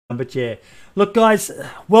But yeah, look, guys,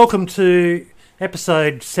 welcome to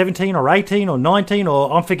episode 17 or 18 or 19,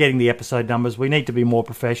 or I'm forgetting the episode numbers. We need to be more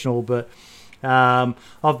professional, but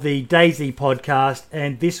of the DayZ podcast.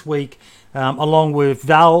 And this week, along with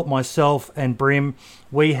Val, myself, and Brim,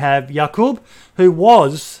 we have Jakub, who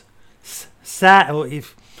was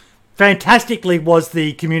fantastically was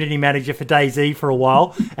the community manager for DayZ for a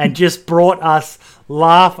while and just brought us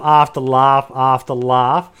laugh after laugh after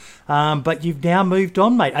laugh. But you've now moved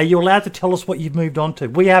on, mate. Are you allowed to tell us what you've moved on to?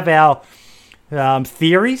 We have our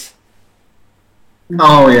theories.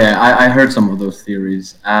 Oh, yeah. I heard some of those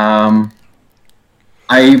theories. I'm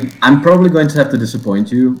probably going to have to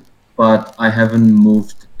disappoint you, but I haven't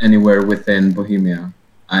moved anywhere within Bohemia.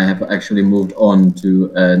 I have actually moved on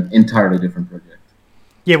to an entirely different project.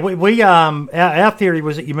 Yeah, our theory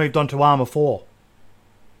was that you moved on to Arma 4.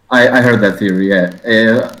 I heard that theory, yeah.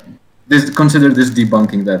 Consider this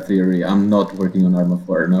debunking that theory. I'm not working on Arma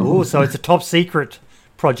 4, no. Oh, so it's a top secret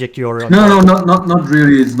project you're on. No, not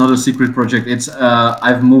really. It's not a secret project. It's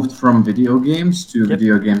I've moved from video games to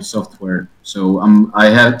video game software. So I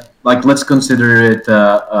have, like, let's consider it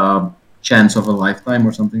a chance of a lifetime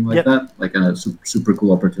or something like that, like a super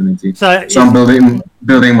cool opportunity. So I'm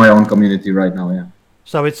building my own community right now, yeah.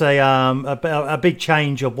 So it's a big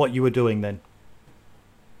change of what you were doing then.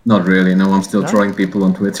 Not really. No, I'm still trolling people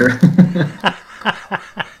on Twitter.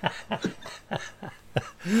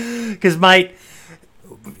 Because, mate,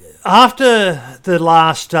 after the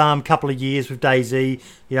last couple of years with DayZ,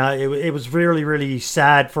 you know, it was really, really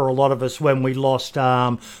sad for a lot of us when we lost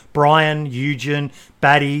Brian, Eugen,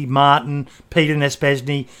 Batty, Martin, Peter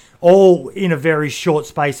Nespesny, all in a very short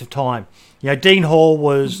space of time. You know, Dean Hall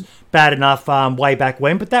was bad enough way back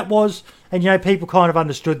when, but that was, and, you know, people kind of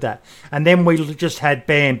understood that. And then we just had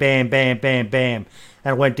bam, bam, bam, bam, bam,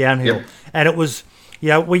 and it went downhill. Yep. And it was, you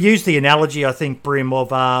know, we used the analogy, I think, Brim, of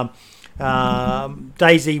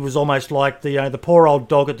DayZ was almost like the poor old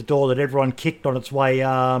dog at the door that everyone kicked on its way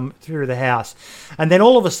through the house. And then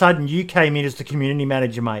all of a sudden you came in as the community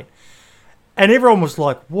manager, mate. And everyone was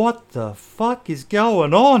like, what the fuck is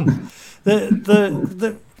going on?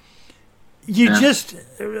 Just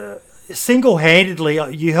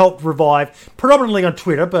single-handedly, you helped revive, predominantly on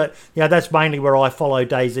Twitter, but you know, that's mainly where I follow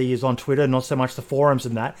DayZ, is on Twitter, not so much the forums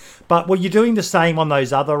and that. But were you doing the same on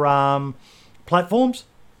those other platforms?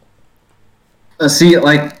 See,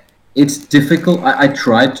 like, it's difficult. I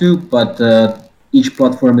tried to, but each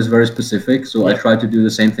platform is very specific. So I tried to do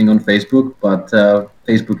the same thing on Facebook, but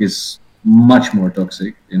Facebook is much more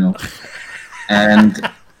toxic, you know.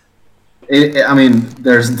 And I mean,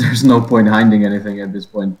 there's no point hiding anything at this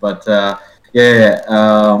point. But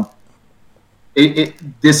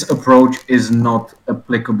this approach is not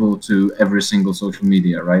applicable to every single social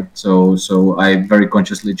media, right? So I very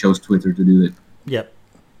consciously chose Twitter to do it. Yep.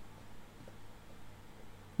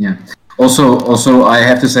 Yeah. Also, I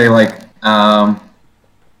have to say, like,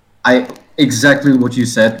 exactly what you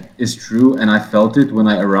said is true, and I felt it when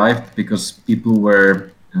I arrived, because people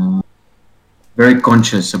were very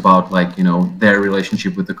conscious about, like, you know, their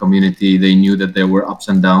relationship with the community. They knew that there were ups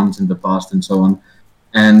and downs in the past and so on,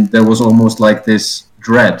 and there was almost like this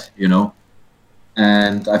dread, you know.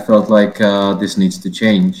 And I felt like this needs to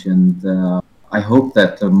change, and I hope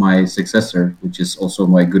that my successor, which is also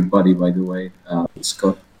my good buddy, by the way,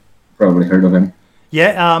 Scott. Probably heard of him.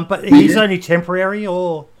 Yeah, but he's only temporary,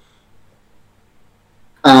 or?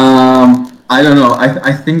 I don't know.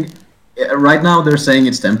 I think right now they're saying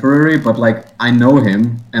it's temporary, but, like, I know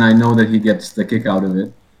him and I know that he gets the kick out of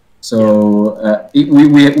it. So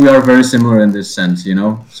we are very similar in this sense, you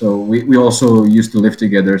know. So we also used to live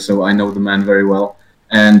together, so I know the man very well,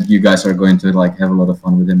 and you guys are going to, like, have a lot of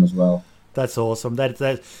fun with him as well. That's awesome. That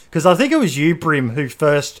because I think it was you, Brim, who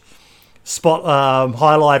first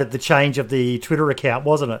highlighted the change of the Twitter account,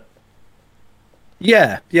 wasn't it?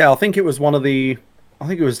 Yeah. I think it was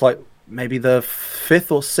like maybe the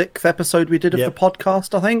 5th or 6th episode we did of the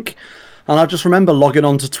podcast, I think. And I just remember logging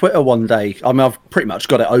onto Twitter one day. I mean, I've pretty much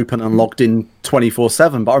got it open and logged in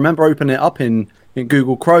 24/7, but I remember opening it up in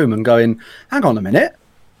Google Chrome and going, hang on a minute.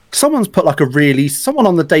 Someone on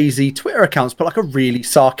the DayZ Twitter accounts put like a really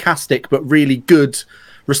sarcastic but really good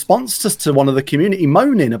response to one of the community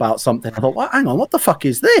moaning about something. I thought, well, hang on, what the fuck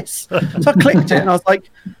is this? So I clicked it and I was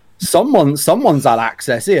like, someone's had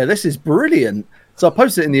access here. This is brilliant. So I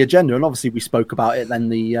posted it in the agenda, and obviously we spoke about it then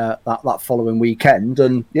that following weekend.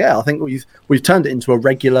 And yeah, I think we've turned it into a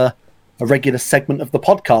regular segment of the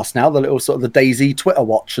podcast now, the little sort of the DayZ Twitter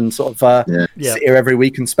watch, and sort of sit here every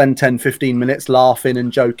week and spend 10-15 minutes laughing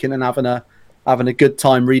and joking and having a good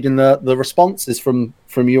time reading the responses from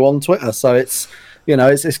you on Twitter. So it's You know,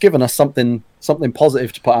 it's given us something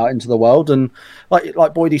positive to put out into the world. And like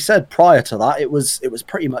Boydie said, prior to that, it was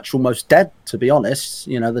pretty much almost dead, to be honest.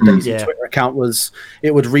 You know, the DayZ Twitter account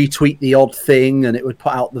it would retweet the odd thing, and it would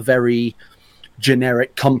put out the very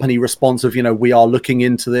generic company response of, you know, we are looking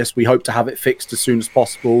into this, we hope to have it fixed as soon as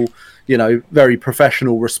possible. You know, very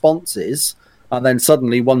professional responses. And then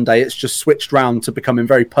suddenly one day it's just switched round to becoming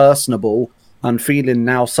very personable and feeling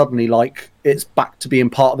now suddenly like it's back to being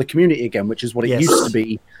part of the community again, which is what it used to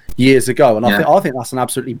be years ago. And I think that's an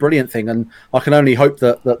absolutely brilliant thing. And I can only hope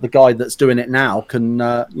that the guy that's doing it now can,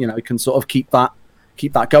 can sort of keep that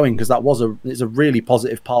going, because it's a really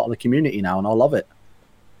positive part of the community now, and I love it.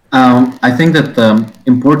 I think that the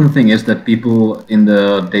important thing is that people in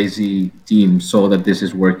the DayZ team saw that this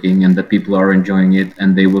is working and that people are enjoying it,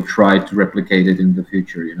 and they will try to replicate it in the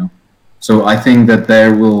future, you know. So I think that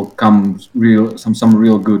there will come some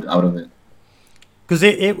real good out of it. Because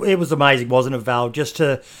it was amazing, wasn't it, Val? Just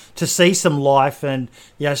to see some life, and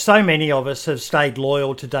you know, so many of us have stayed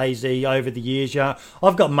loyal to DayZ over the years. You know,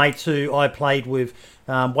 I've got mates who I played with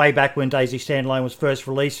way back when DayZ Standalone was first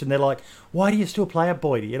released, and they're like, "Why do you still play it,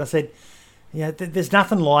 Boydie?" And I said, "Yeah, there's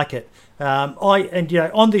nothing like it."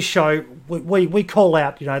 On this show we call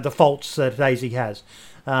out the faults that DayZ has,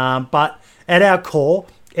 but at our core,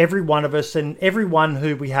 every one of us and everyone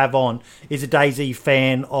who we have on is a DayZ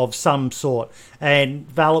fan of some sort. And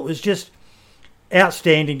Val, it was just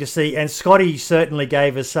outstanding to see. And Scotty certainly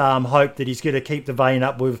gave us hope that he's going to keep the vein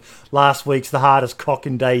up with last week's The Hardest Cock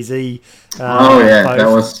in DayZ. That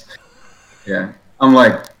was... Yeah. I'm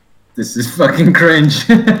like, this is fucking cringe.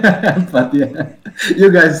 But yeah, you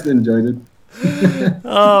guys enjoyed it.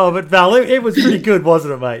 But Val, it was pretty good,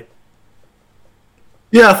 wasn't it, mate?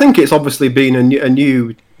 Yeah, I think it's obviously been a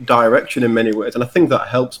new direction in many ways, and I think that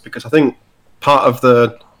helps, because I think part of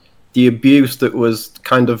the abuse that was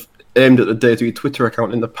kind of aimed at the DayZ Twitter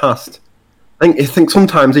account in the past, I think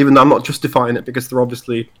sometimes, even though I'm not justifying it because they're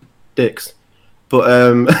obviously dicks, but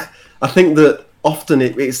I think that often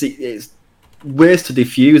it's ways to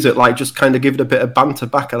diffuse it, like just kind of give it a bit of banter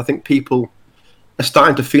back, and I think people are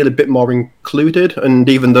starting to feel a bit more included. And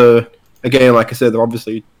even though, again, like I said, they're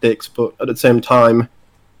obviously dicks, but at the same time,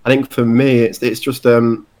 I think for me, it's just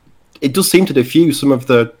it does seem to diffuse some of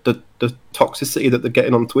the toxicity that they're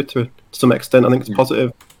getting on Twitter to some extent. I think it's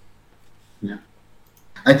positive. Yeah,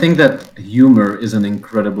 I think that humor is an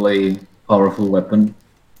incredibly powerful weapon,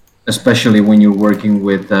 especially when you're working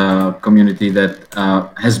with a community that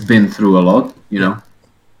has been through a lot, you know.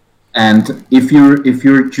 And if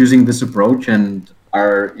you're choosing this approach and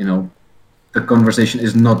are, the conversation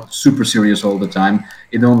is not super serious all the time,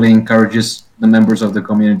 it only encourages the members of the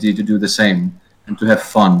community to do the same and to have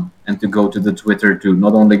fun and to go to the Twitter to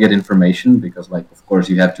not only get information, because of course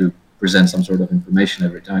you have to present some sort of information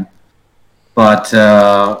every time, but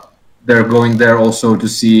they're going there also to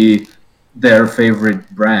see their favorite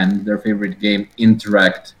brand, their favorite game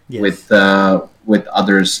interact with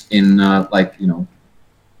others in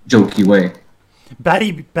jokey way.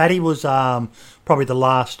 Batty was probably the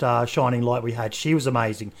last shining light we had. She was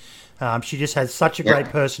amazing. She just had such a great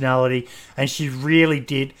personality, and she really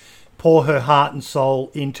did pour her heart and soul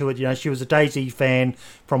into it. She was a DayZ fan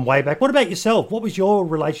from way back. What about yourself? What was your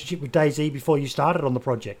relationship with DayZ before you started on the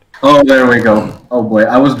project? Oh, there we go. Oh boy,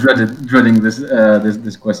 I was dreading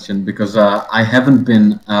this question, because I haven't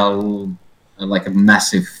been a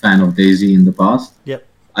massive fan of DayZ in the past. Yep.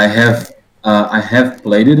 I have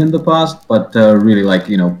played it in the past, but really,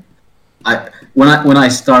 when I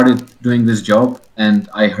started doing this job and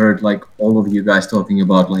I heard all of you guys talking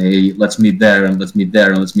about hey, let's meet there and let's meet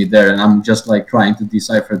there and let's meet there, and I'm just trying to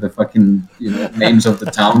decipher the fucking names of the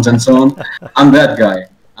towns and so on. I'm that guy.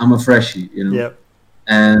 I'm a freshie, Yep.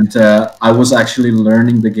 And I was actually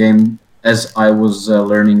learning the game as I was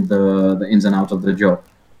learning the ins and outs of the job.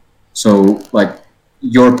 So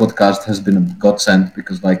your podcast has been a godsend,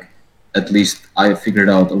 because at least I figured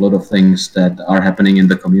out a lot of things that are happening in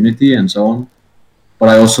the community and so on. But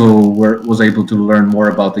I also was able to learn more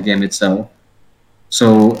about the game itself.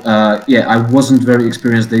 So I wasn't very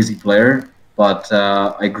experienced DayZ player, but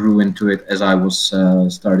I grew into it as I was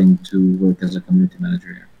starting to work as a community manager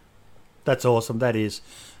here. That's awesome. That is.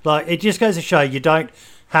 It just goes to show you don't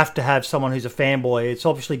have to have someone who's a fanboy. It's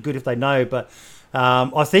obviously good if they know, but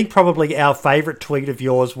I think probably our favourite tweet of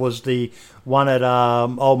yours was the one at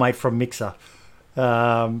old mate from Mixer.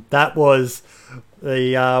 That was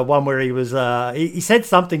the one where he was. He said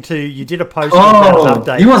something to you. Did a post about an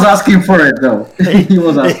update. He was asking for it though. He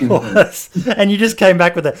was asking for it, and you just came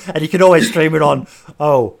back with it. And you could always stream it on.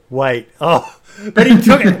 Oh wait. Oh, but he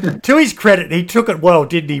took it. To his credit, he took it well,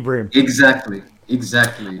 didn't he, Brim? Exactly.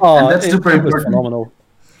 exactly. Oh, And that's super it was important. phenomenal.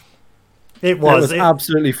 It was.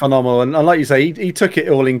 Absolutely phenomenal, and like you say, he took it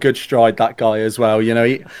all in good stride. That guy as well. You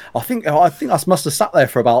know, I think I must have sat there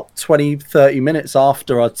for about 20, 30 minutes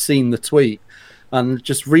after I'd seen the tweet, and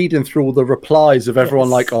just reading through all the replies of everyone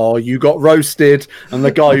like, "Oh, you got roasted," and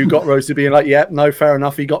the guy who got roasted being like, "Yeah, no, fair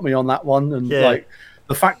enough, he got me on that one," and like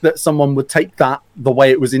the fact that someone would take that the way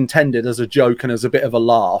it was intended as a joke and as a bit of a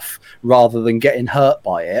laugh rather than getting hurt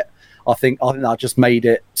by it. I think that just made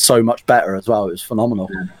it so much better as well. It was phenomenal.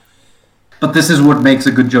 Yeah. But this is what makes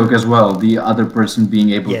a good joke as well, the other person being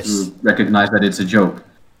able to recognize that it's a joke.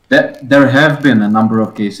 There have been a number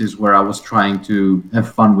of cases where I was trying to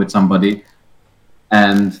have fun with somebody,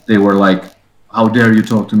 and they were like, how dare you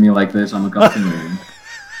talk to me like this? I'm a customer.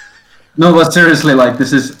 No, but seriously, like,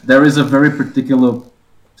 there is a very particular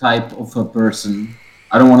type of a person.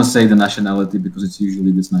 I don't want to say the nationality because it's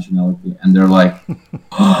usually this nationality, and they're like,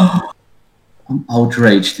 I'm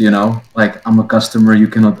outraged, you know, like, I'm a customer, you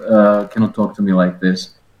cannot talk to me like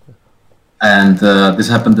this. And this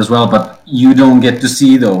happened as well, but you don't get to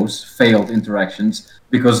see those failed interactions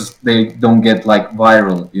because they don't get like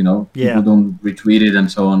viral, you know. People don't retweet it and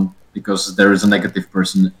so on because there is a negative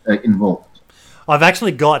person involved. I've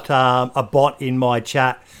actually got a bot in my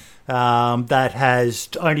chat that has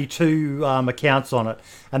only 2 accounts on it,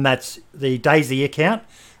 and that's the DayZ account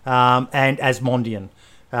and Asmondian.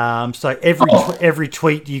 So every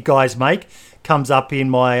tweet you guys make comes up in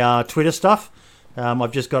my Twitter stuff.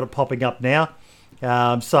 I've just got it popping up now.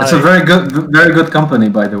 So it's a very good company,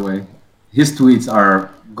 by the way. His tweets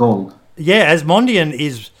are gold. Yeah, Asmondian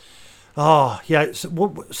is.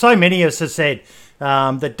 So many of us have said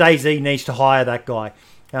that DayZ needs to hire that guy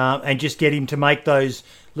and just get him to make those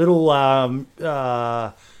little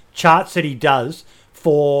charts that he does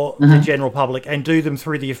for the general public and do them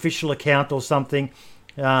through the official account or something.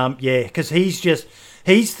 Because he's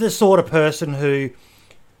the sort of person who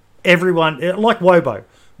everyone, like Wobo.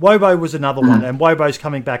 Wobo was another one, and Wobo's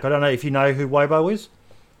coming back. I don't know if you know who Wobo is.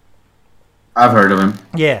 I've heard of him.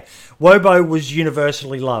 Yeah, Wobo was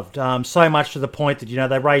universally loved, so much to the point that, you know,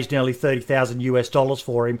 they raised nearly $30,000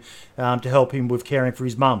 for him to help him with caring for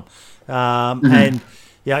his mum. And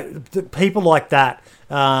people like that.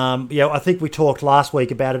 I think we talked last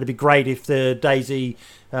week about it'd be great if the DayZ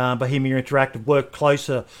Bohemia Interactive worked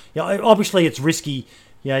closer. Obviously it's risky.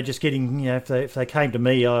 Just getting. If they came to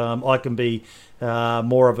me, I can be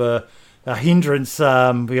more of a hindrance.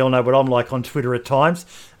 We all know what I'm like on Twitter at times.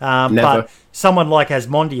 But someone like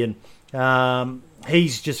Asmondian,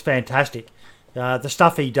 he's just fantastic. The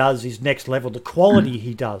stuff he does is next level. The quality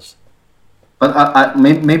he does. But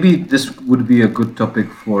maybe this would be a good topic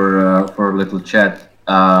for a little chat.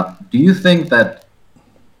 Do you think that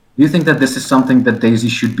this is something that DayZ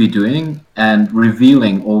should be doing and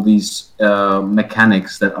revealing all these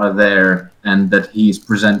mechanics that are there and that he is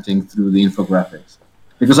presenting through the infographics?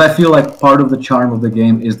 Because I feel like part of the charm of the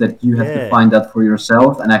game is that you have to find out for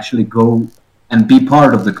yourself and actually go and be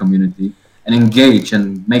part of the community and engage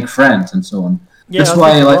and make friends and so on. Yeah, that's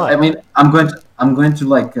why, I mean, I'm going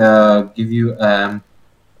to give you an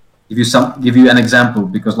example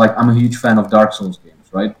because, like, I'm a huge fan of Dark Souls games.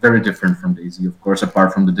 Right, very different from DayZ, of course,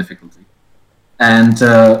 apart from the difficulty. And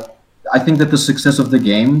I think that the success of the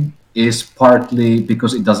game is partly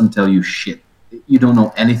because it doesn't tell you shit. You don't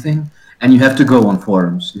know anything, and you have to go on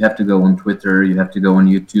forums, you have to go on Twitter, you have to go on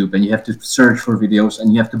YouTube, and you have to search for videos,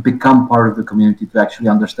 and you have to become part of the community to actually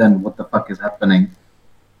understand what the fuck is happening.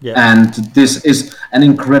 Yeah. And this is an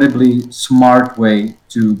incredibly smart way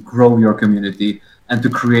to grow your community and to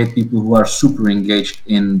create people who are super engaged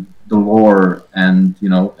in the lore and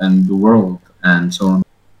and the world and so on.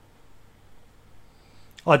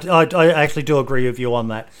 I actually do agree with you on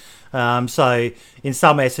that. So in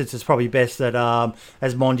some essence, it's probably best that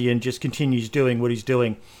Asmondian just continues doing what he's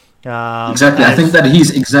doing. Exactly, I think that he's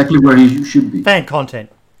exactly where he should be. Fan content.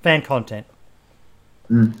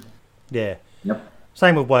 Yeah. Yep.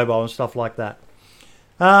 Same with Wobo and stuff like that.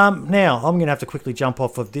 Now I'm going to have to quickly jump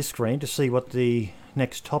off of this screen to see what the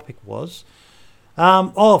next topic was.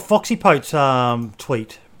 Foxy Pote's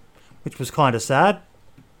tweet, which was kind of sad.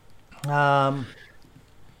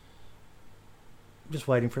 Just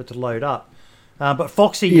waiting for it to load up. But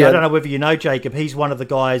Foxy, I don't know whether you know Jacob, he's one of the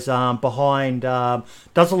guys behind,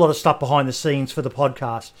 does a lot of stuff behind the scenes for the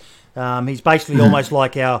podcast. He's basically almost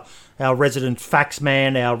like our resident fax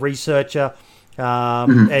man, our researcher.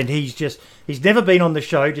 And he's never been on the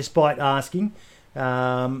show despite asking.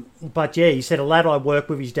 But yeah, he said a lad I work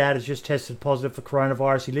with, his dad has just tested positive for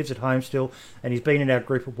coronavirus. He lives at home still, and he's been in our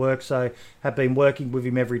group at work, so have been working with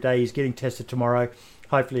him every day. He's getting tested tomorrow.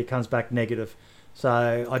 Hopefully it comes back negative.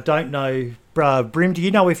 So I don't know. Brim, do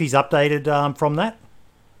you know if he's updated from that?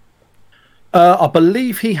 I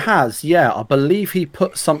believe he has. Yeah, I believe he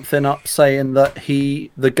put something up saying that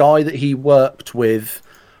the guy that he worked with,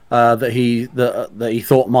 that he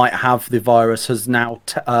thought might have the virus, has now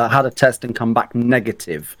had a test and come back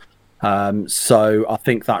negative. So I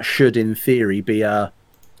think that should, in theory, be an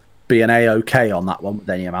A-OK on that one with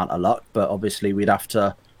any amount of luck. But obviously, we'd have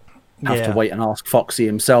to wait and ask Foxy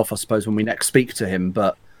himself, I suppose, when we next speak to him.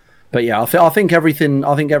 But yeah, I think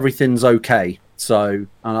everything's okay. So,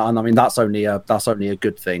 and I mean, that's only a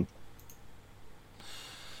good thing.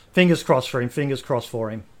 Fingers crossed for him. Fingers crossed for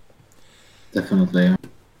him. Definitely.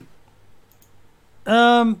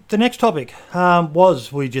 The next topic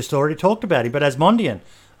was, we just already talked about him, but Asmondian,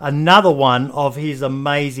 another one of his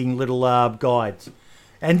amazing little guides.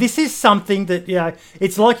 And this is something that,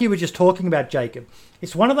 it's like you were just talking about, Jacob.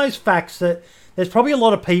 It's one of those facts that there's probably a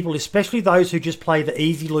lot of people, especially those who just play the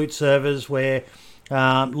easy loot servers where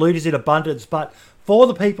loot is in abundance. But for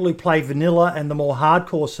the people who play vanilla and the more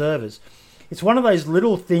hardcore servers, it's one of those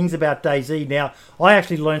little things about DayZ. Now, I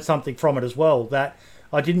actually learned something from it as well, that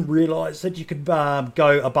I didn't realise that you could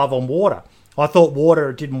go above on water. I thought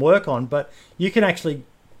water it didn't work on, but you can actually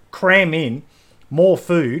cram in more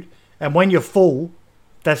food, and when you're full,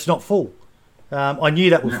 that's not full. I knew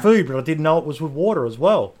that with food, but I didn't know it was with water as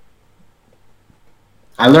well.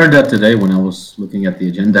 I learned that today when I was looking at the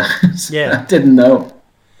agenda. Yeah. I didn't know.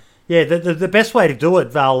 Yeah, the best way to do it,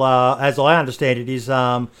 Val, as I understand it, is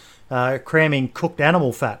cramming cooked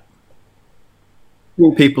animal fat.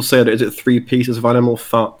 People say that is it 3 pieces of animal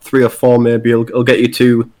fat, 3 or 4 maybe, it'll get you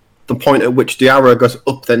to the point at which the arrow goes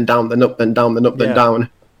up, then down, then up, then down, then up, then down.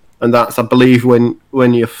 And that's, I believe,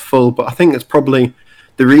 when you're full. But I think it's probably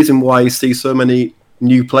the reason why you see so many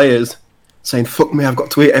new players saying, fuck me, I've got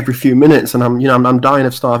to eat every few minutes and I'm dying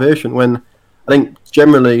of starvation, when I think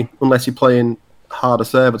generally, unless you're playing harder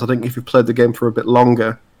servers, I think if you've played the game for a bit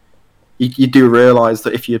longer, you do realise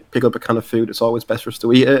that if you pick up a can of food, it's always best for us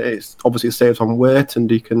to eat it. It's obviously it saves on weight,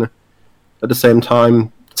 and you can, at the same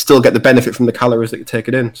time, still get the benefit from the calories that you take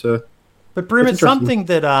it in. So, but Brim, it's something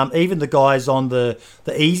that even the guys on the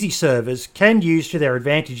easy servers can use to their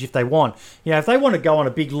advantage if they want. If they want to go on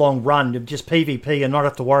a big long run of just PvP and not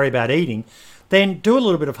have to worry about eating, then do a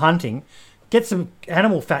little bit of hunting, get some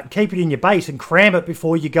animal fat, keep it in your base, and cram it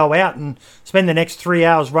before you go out and spend the next 3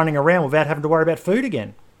 hours running around without having to worry about food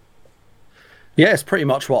again. Yeah, it's pretty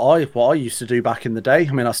much what I used to do back in the day.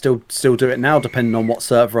 I mean, I still do it now, depending on what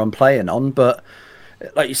server I'm playing on. But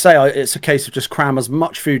like you say, it's a case of just cram as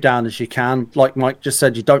much food down as you can. Like Mike just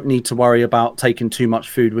said, you don't need to worry about taking too much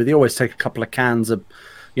food with you. Always take a couple of cans of,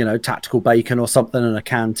 tactical bacon or something in a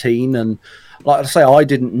canteen. And like I say, I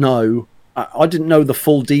didn't know the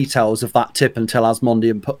full details of that tip until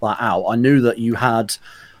Asmondian put that out. I knew that you had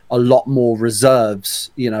a lot more reserves,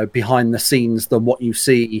 behind the scenes than what you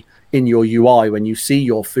see in your UI when you see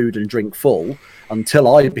your food and drink full, until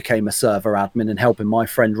I became a server admin and helping my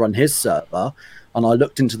friend run his server. And I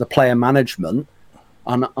looked into the player management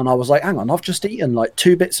and I was like, hang on, I've just eaten like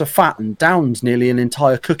 2 bits of fat and downed nearly an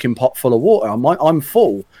entire cooking pot full of water. I'm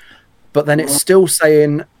full. But then it's still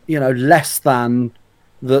saying, less than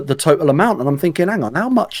the total amount. And I'm thinking, hang on, how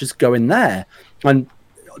much is going there? And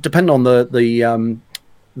depending on the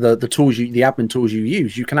tools the admin tools you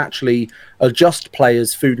use, you can actually adjust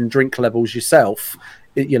players' food and drink levels yourself,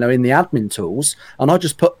 in the admin tools. And I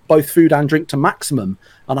just put both food and drink to maximum,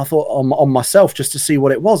 and I thought on myself just to see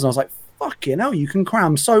what it was, and I was like, fucking hell, you can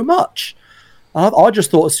cram so much. I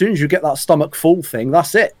just thought as soon as you get that stomach full thing,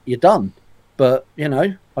 that's it, you're done. But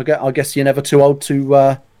I guess you're never too old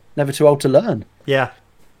to learn. Yeah.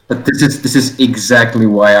 But this is exactly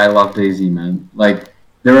why I love DayZ, man. Like,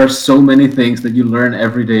 there are so many things that you learn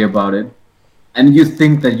every day about it, and you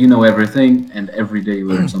think that you know everything, and every day you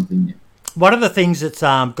learn something new. One of the things that's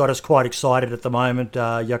got us quite excited at the moment,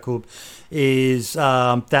 Jakub, is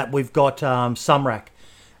that we've got Sumrak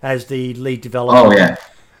as the lead developer. Oh, yeah.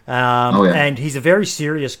 And he's a very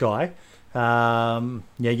serious guy. You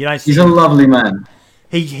don't see he's a lovely man.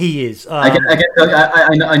 He is. I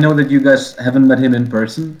know that you guys haven't met him in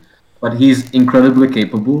person, but he's incredibly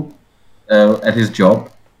capable at his job.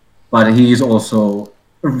 But he is also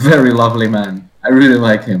a very lovely man. I really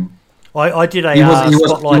like him. I did a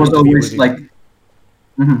spotlight. He was always like.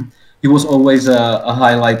 Mm-hmm. He was always a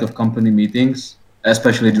highlight of company meetings,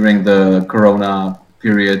 especially during the Corona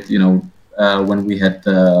period. When we had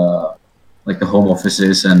the home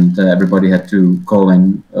offices and everybody had to call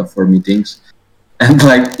in for meetings, and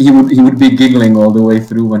like he would be giggling all the way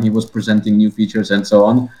through when he was presenting new features and so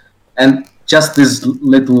on. And just this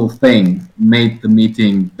little thing made the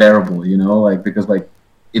meeting bearable, you know, like because like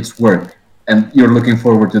it's work and you're looking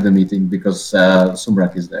forward to the meeting because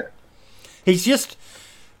Sumrak is there. He's just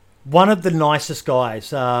one of the nicest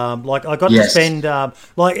guys. Like I got to Yes. spend,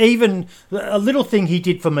 like even a little thing he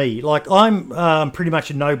did for me. Like I'm pretty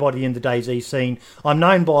much a nobody in the DayZ scene. I'm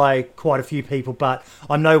known by quite a few people, but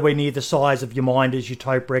I'm nowhere near the size of your Minders, your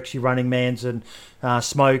Toprex, your Running Mans, and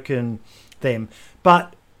Smoke and them.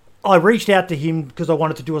 But I reached out to him because I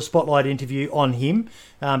wanted to do a spotlight interview on him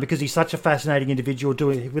because he's such a fascinating individual.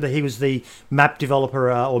 He was the map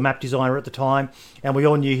developer or map designer at the time, and we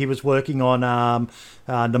all knew he was working on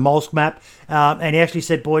the Molsk map. And he actually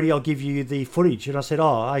said, "Boydie, I'll give you the footage." And I said,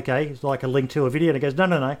 "Oh, okay." It's like a link to a video. And he goes,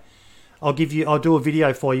 "No. I'll do a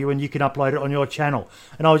video for you, and you can upload it on your channel."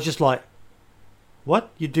 And I was just like,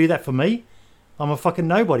 "What? You do that for me? I'm a fucking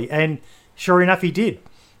nobody." And sure enough, he did.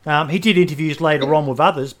 He did interviews later on with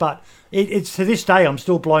others, but it's to this day I'm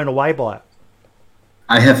still blown away by it.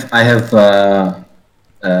 I have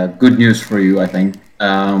good news for you. I think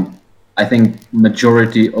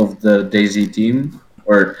majority of the DayZ team,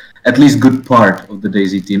 or at least good part of the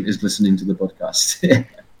DayZ team, is listening to the podcast.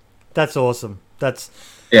 That's awesome. That's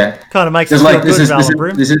yeah, kind of makes just us feel like good, Valon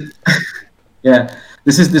Brim. this is yeah,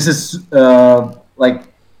 this is like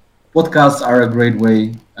podcasts are a great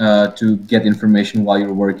way to get information while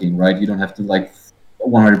you're working, right? You don't have to like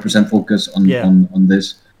 100% focus on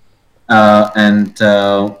this. And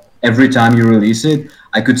every time you release it,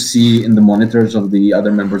 I could see in the monitors of the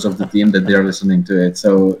other members of the team that they're listening to it.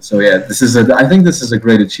 So yeah, I think this is a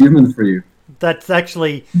great achievement for you. That's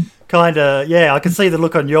actually kind of, I can see the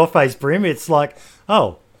look on your face, Brim. It's like,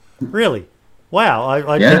 oh, really? Wow,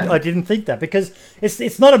 I didn't think that, because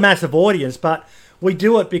it's not a massive audience, but we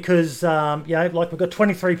do it because, like we've got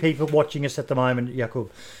 23 people watching us at the moment, Jakub.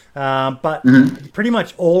 But pretty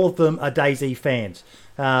much all of them are DayZ fans.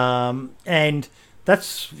 And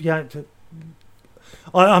that's,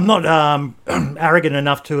 I'm not arrogant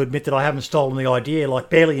enough to admit that I haven't stolen the idea.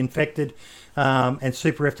 Like Barely Infected and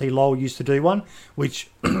Super FT LOL used to do one,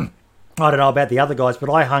 which I don't know about the other guys, but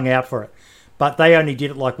I hung out for it. But they only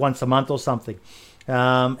did it like once a month or something.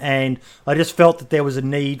 And I just felt that there was a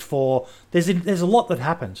need for... There's a lot that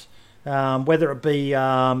happens, whether it be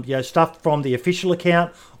stuff from the official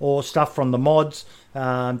account or stuff from the mods,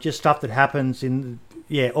 just stuff that happens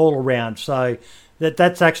all around. So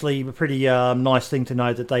that's actually a pretty nice thing to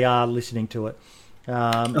know that they are listening to it.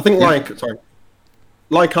 I think,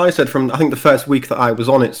 like I said from I think the first week that I was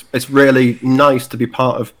on, it's really nice to be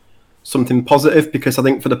part of something positive, because I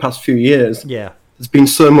think for the past few years, there's been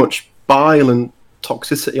so much bile and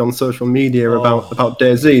toxicity on social media about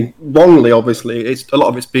DayZ. Wrongly, obviously, a lot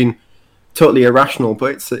of it's been totally irrational,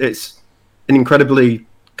 but it's an incredibly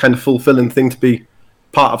kind of fulfilling thing to be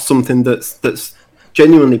part of something that's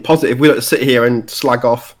genuinely positive. We don't sit here and slag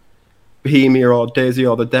off Bohemia or DayZ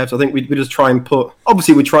or the devs. I think we just try and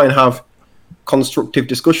we try and have constructive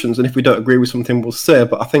discussions, and if we don't agree with something, we'll say.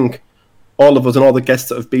 But I think all of us and all the guests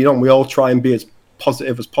that have been on, we all try and be as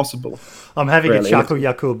positive as possible. I'm having a chuckle,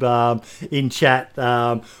 Jakub, in chat.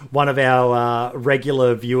 One of our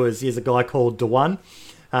regular viewers is a guy called Dewan.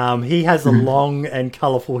 He has a long and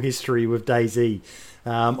colourful history with DayZ.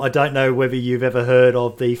 I don't know whether you've ever heard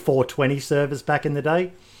of the 420 servers back in the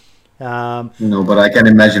day. No, but I can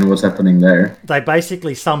imagine what's happening there. They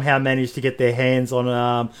basically somehow managed to get their hands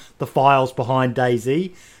on the files behind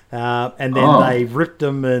DayZ. And then they ripped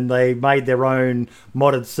them and they made their own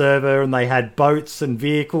modded server, and they had boats and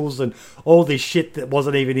vehicles and all this shit that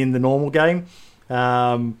wasn't even in the normal game.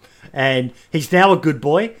 And he's now a good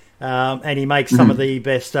boy, and he makes some of the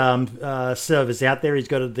best servers out there. He's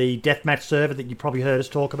got the deathmatch server that you probably heard us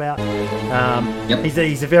talk about.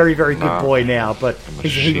 He's a very, very good boy now, but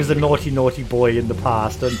he was a naughty boy in the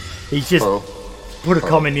past, and he's just... put a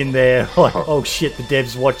comment in there like, oh shit, the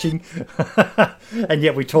dev's watching. And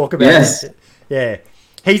yet we talk about it. Yeah.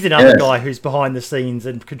 He's another guy who's behind the scenes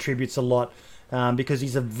and contributes a lot because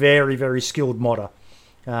he's a very, very skilled modder.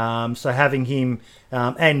 So having him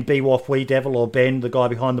and BWAF Wee Devil, or Ben, the guy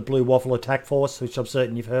behind the Blue Waffle Attack Force, which I'm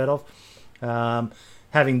certain you've heard of,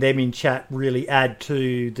 having them in chat really add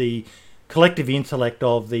to the collective intellect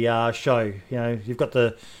of the show. You've got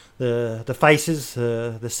the faces,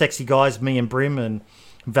 the sexy guys, me and Brim, and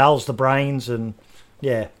Val's the brains, and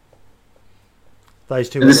those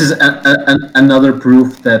two. And this is another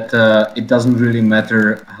proof that it doesn't really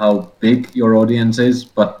matter how big your audience is,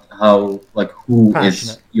 but who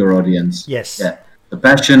is your audience. Yes. Yeah. The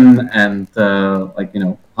passion and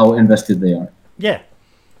how invested they are. Yeah.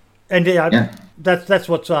 And that's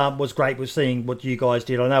what was great with seeing what you guys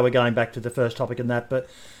did. I know we're going back to the first topic and that, but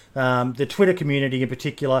the Twitter community in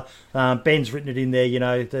particular, Ben's written it in there,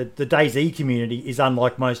 the DayZ community is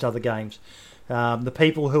unlike most other games. The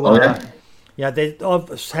people who I've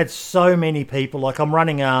had so many people, like I'm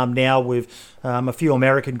running now with a few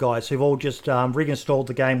American guys who've all just reinstalled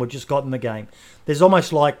the game or just gotten the game. There's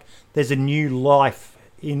almost like there's a new life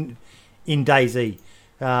in DayZ.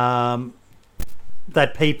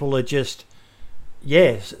 That people are just,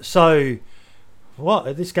 so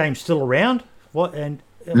what? This game's still around? What? And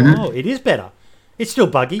it is better. It's still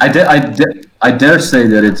buggy. I dare say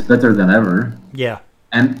that it's better than ever. Yeah.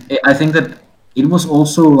 And I think that it was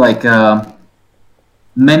also like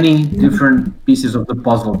many different pieces of the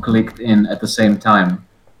puzzle clicked in at the same time.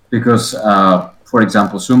 Because, for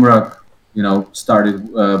example, Sumrak,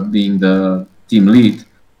 started being the team lead.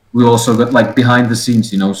 We also got like behind the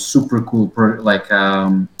scenes, super cool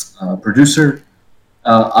producer.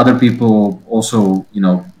 Other people also,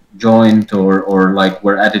 joined or like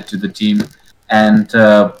were added to the team. And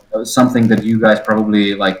something that you guys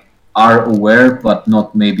probably like are aware, but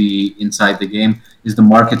not maybe inside the game, is the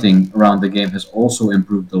marketing around the game has also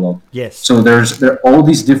improved a lot. Yes. So there are all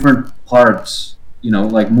these different parts,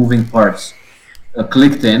 like moving parts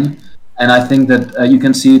clicked in. And I think that you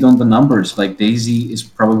can see it on the numbers. Like DayZ is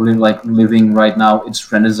probably like living right now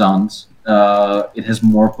its renaissance. It has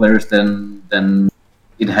more players than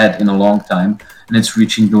it had in a long time, and it's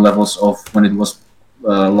reaching the levels of when it was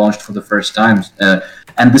launched for the first time.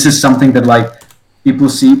 And this is something that like people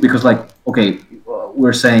see because like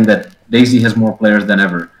we're saying that DayZ has more players than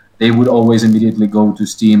ever. They would always immediately go to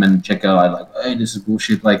Steam and check out like, hey, this is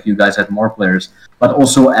bullshit. Like you guys had more players, but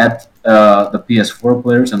also add the PS4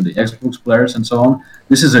 players and the Xbox players and so on.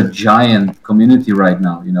 This is a giant community right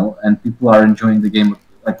now, and people are enjoying the game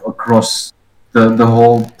like across the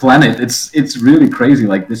whole planet. It's really crazy.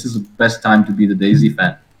 Like this is the best time to be the DayZ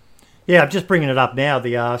fan. Yeah, I'm just bringing it up now.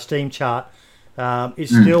 The Steam chart is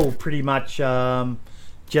still pretty much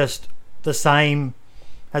just the same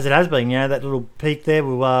as it has been. That little peak there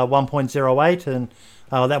with 1.08, and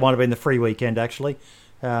that might have been the free weekend actually.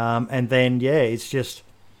 And then it's just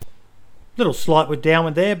a little slight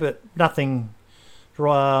downward there, but nothing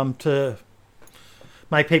to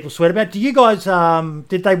make people sweat about. Do you guys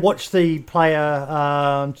did they watch the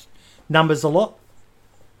player numbers a lot?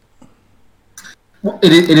 Well,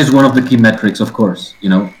 it is one of the key metrics, of course.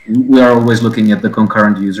 We are always looking at the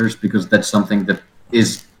concurrent users because that's something that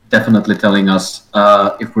is definitely telling us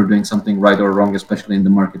if we're doing something right or wrong, especially in the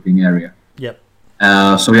marketing area. Yep.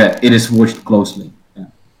 It is watched closely. Yeah.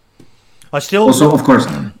 I still also, of course,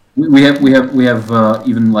 we have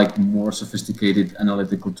even like more sophisticated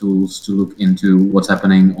analytical tools to look into what's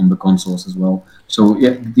happening on the consoles as well. So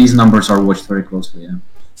these numbers are watched very closely. Yeah.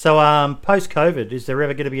 So post-COVID, is there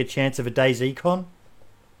ever going to be a chance of a DayZ Con?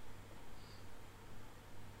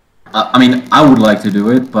 I mean, I would like to do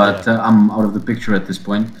it, but I'm out of the picture at this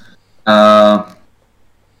point. I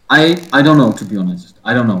don't know, to be honest.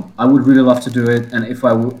 I don't know. I would really love to do it, and if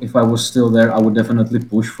I was still there, I would definitely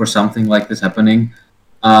push for something like this happening.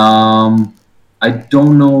 I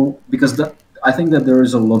don't know because I think that there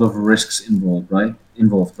is a lot of risks involved, right?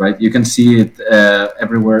 You can see it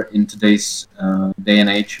everywhere in today's day and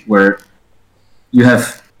age, where you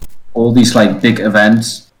have all these like big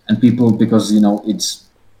events and people, because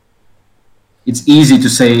it's easy to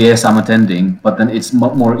say yes, I'm attending, but then it's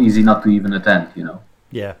more easy not to even attend.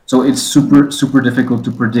 Yeah. So it's super difficult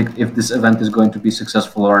to predict if this event is going to be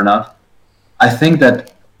successful or not. I think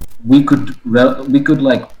that we could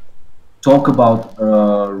like talk about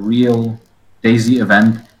a real DayZ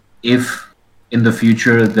event if in the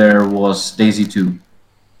future there was DayZ 2,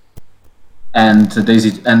 and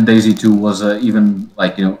DayZ 2 was even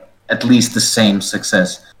like at least the same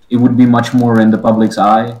success. It would be much more in the public's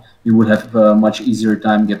eye. We would have a much easier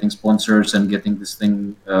time getting sponsors and getting this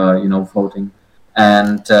thing floating.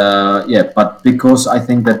 And but because I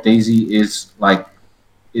think that DayZ is like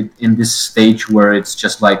in this stage where it's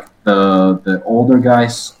just like the older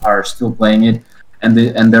guys are still playing it, and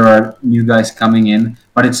there are new guys coming in,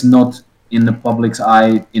 but it's not in the public's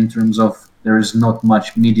eye in terms of there is not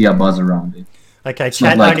much media buzz around it. Okay,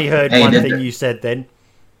 chat only heard one thing you said then.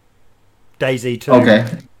 DayZ 2. Okay.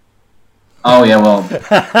 Oh yeah, well, of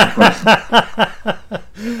course.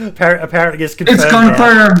 Apparently it's confirmed. It's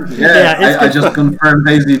confirmed. Yeah, I just confirmed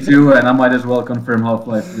DayZ 2, and I might as well confirm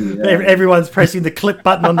Half-Life 3. Yeah. Everyone's pressing the clip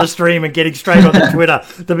button on the stream and getting straight on the Twitter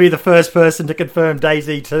to be the first person to confirm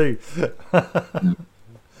DayZ 2.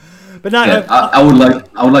 But no, I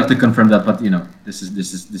would like to confirm that, but this is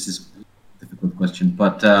a difficult question.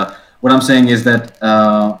 But what I'm saying is that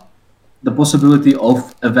the possibility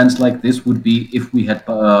of events like this would be if we had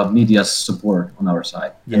media's support on our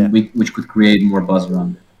side, and which could create more buzz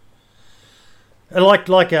around it.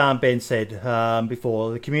 Like Ben said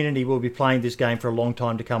before, the community will be playing this game for a long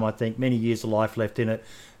time to come, I think. Many years of life left in it.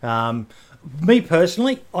 Me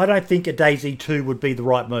personally, I don't think a DayZ 2 would be the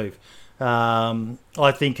right move.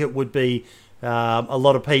 I think it would be... a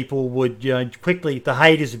lot of people would, quickly, the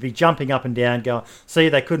haters would be jumping up and down, going, see,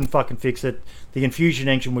 they couldn't fucking fix it. The infusion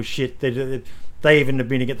engine was shit. They even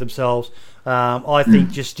admitting it themselves. I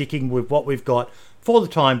think just sticking with what we've got for the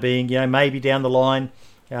time being, maybe down the line,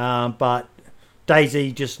 but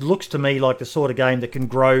DayZ just looks to me like the sort of game that can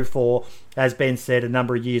grow for, as Ben said, a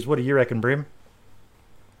number of years. What do you reckon, Brim?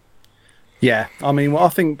 Yeah, I mean, I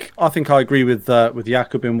think I agree with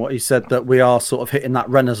Jakub in what he said, that we are sort of hitting that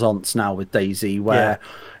renaissance now with DayZ, where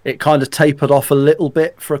it kind of tapered off a little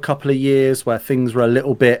bit for a couple of years, where things were a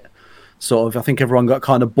little bit sort of, I think everyone got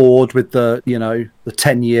kind of bored with the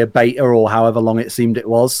 10-year beta or however long it seemed it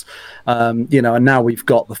was, and now we've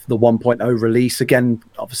got the 1.0 release again.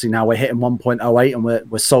 Obviously now we're hitting 1.08 and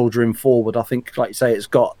we're soldiering forward. I think, like you say,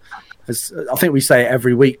 I think we say it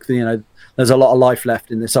every week, there's a lot of life left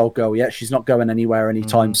in this old girl yet. She's not going anywhere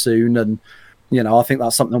anytime soon. And, I think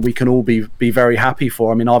that's something we can all be very happy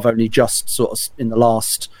for. I mean, I've only just sort of in the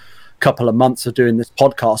last couple of months of doing this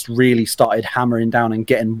podcast really started hammering down and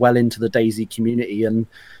getting well into the DayZ community. And,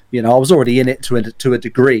 I was already in it to a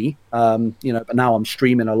degree, but now I'm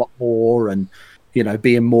streaming a lot more and,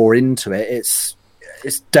 being more into it. It's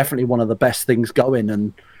definitely one of the best things going.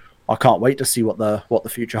 And I can't wait to see what the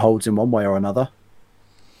future holds in one way or another.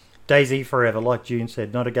 DayZ forever, like June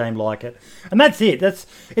said, not a game like it. And that's it.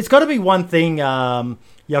 It's got to be one thing,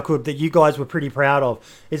 Jakub, that you guys were pretty proud of.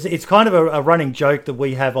 It's kind of a running joke that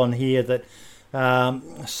we have on here that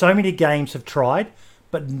so many games have tried,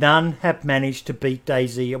 but none have managed to beat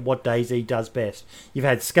DayZ at what DayZ does best. You've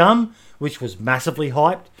had Scum, which was massively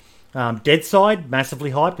hyped. Deadside,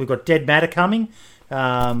 massively hyped. We've got Dead Matter coming.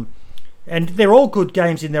 And they're all good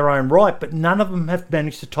games in their own right, but none of them have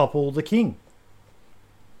managed to topple the King.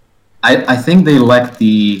 I think they lack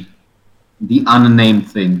the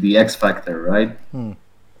unnamed thing, the X factor, right? And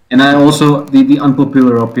I also, the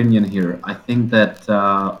unpopular opinion here, I think that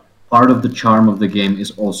part of the charm of the game is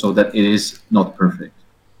also that it is not perfect.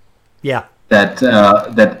 Yeah. That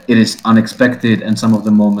it is unexpected, and some of the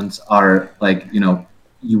moments are like,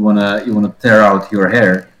 you wanna tear out your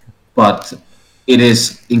hair, but it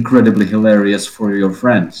is incredibly hilarious for your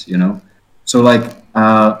friends, So like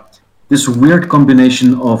this weird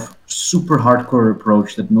combination of super hardcore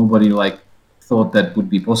approach that nobody thought that would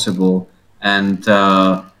be possible, and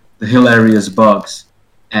the hilarious bugs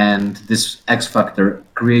and this X factor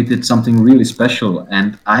created something really special.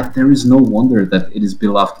 And there is no wonder that it is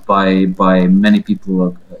beloved by many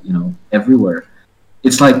people, everywhere.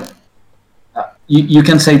 It's like you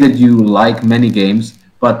can say that you like many games,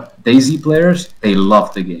 but DayZ players, they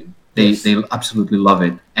love the game. They absolutely love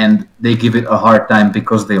it, and they give it a hard time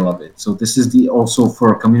because they love it. So this is also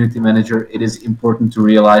for a community manager, it is important to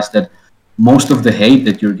realize that most of the hate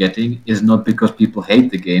that you're getting is not because people hate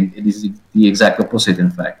the game. It is the exact opposite, in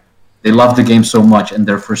fact. They love the game so much and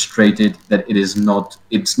they're frustrated that it's not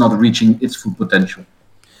reaching its full potential.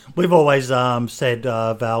 We've always said,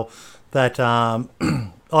 Val, that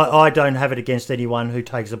I don't have it against anyone who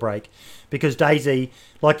takes a break. Because DayZ,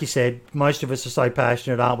 like you said, most of us are so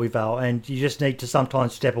passionate, aren't we, Val? And you just need to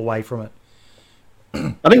sometimes step away from it.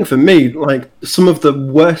 I think for me, some of the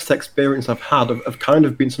worst experience I've had have kind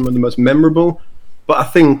of been some of the most memorable. But I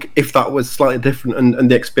think if that was slightly different and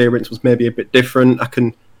the experience was maybe a bit different, I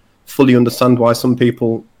can fully understand why some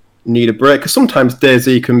people need a break. Because sometimes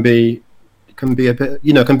DayZ can be a bit,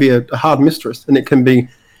 can be a hard mistress, and it can be,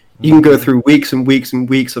 you can go through weeks and weeks and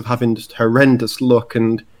weeks of having just horrendous luck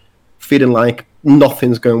and feeling like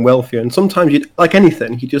nothing's going well for you. And sometimes, like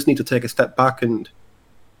anything, you just need to take a step back and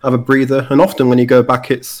have a breather. And often when you go back,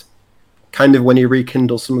 it's kind of when you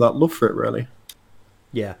rekindle some of that love for it, really.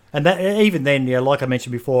 Yeah, and that, even then, like I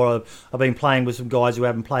mentioned before, I've been playing with some guys who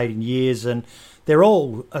haven't played in years, and they're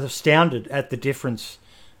all astounded at the difference.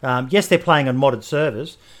 Yes, they're playing on modded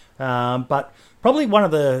servers, but probably one of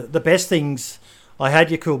the best things I had,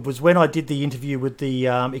 Jakub, was when I did the interview with the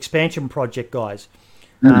expansion project guys.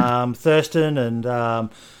 Thurston and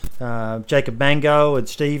Jacob Mango and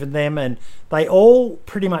Steve and them, and they all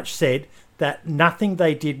pretty much said that nothing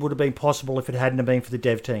they did would have been possible if it hadn't been for the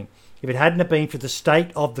dev team. If it hadn't been for the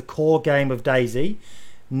state of the core game of DayZ,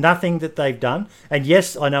 nothing that they've done. And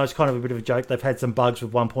yes, I know it's kind of a bit of a joke. They've had some bugs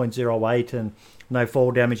with 1.08 and no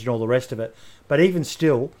fall damage and all the rest of it. But even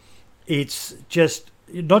still, it's just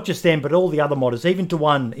not just them, but all the other modders, even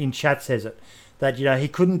Dewan in chat says it, that, you know, he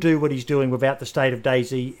couldn't do what he's doing without the state of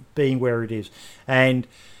DayZ being where it is. And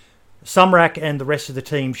Sumrak and the rest of the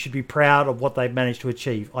team should be proud of what they've managed to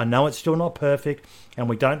achieve. I know it's still not perfect, and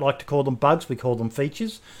we don't like to call them bugs, we call them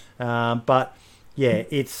features. But, yeah,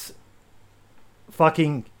 it's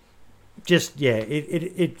fucking just, yeah,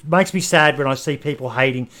 it makes me sad when I see people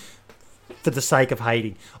hating for the sake of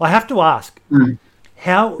hating. I have to ask,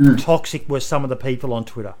 how toxic were some of the people on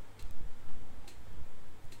Twitter?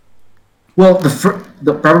 Well,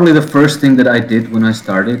 probably the first thing that I did when I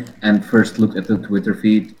started and first looked at the Twitter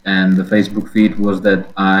feed and the Facebook feed was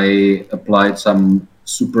that I applied some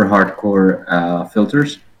super hardcore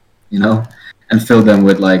filters, you know, and filled them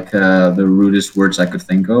with like the rudest words I could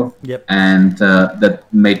think of. Yep. And that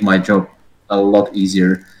made my job a lot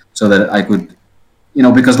easier so that I could, you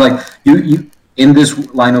know, because like you in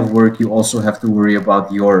this line of work, you also have to worry about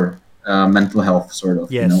your mental health, sort of,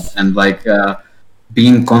 yes. You know, and like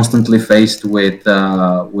being constantly faced with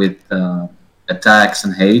attacks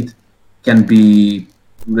and hate can be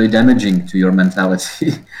really damaging to your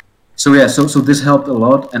mentality. So yeah, so this helped a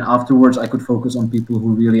lot, and afterwards I could focus on people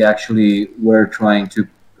who really actually were trying to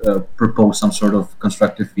propose some sort of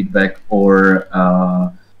constructive feedback or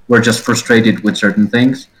were just frustrated with certain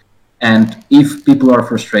things. And if people are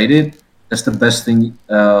frustrated, that's the best thing.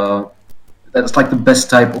 That's like the best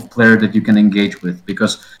type of player that you can engage with,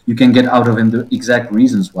 because you can get out of him the exact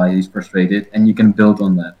reasons why he's frustrated, and you can build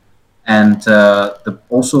on that. And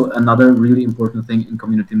also another really important thing in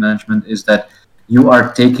community management is that you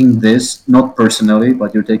are taking this not personally,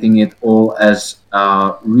 but you're taking it all as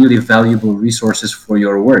really valuable resources for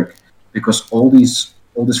your work, because all this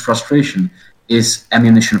frustration is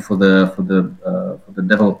ammunition for the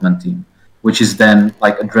development team, which is then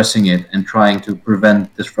like addressing it and trying to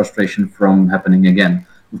prevent this frustration from happening again.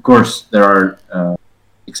 Of course, there are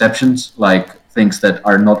exceptions, like things that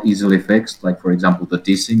are not easily fixed, like for example the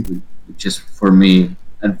desync, which is for me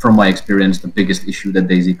and from my experience the biggest issue that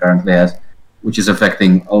DayZ currently has, which is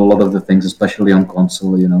affecting a lot of the things, especially on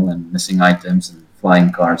console, you know, and missing items and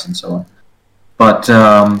flying cars and so on.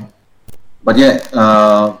 But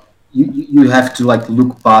yeah, you have to like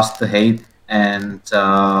look past the hate and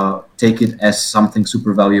take it as something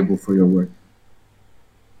super valuable for your work.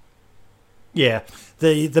 Yeah,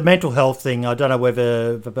 the mental health thing, I don't know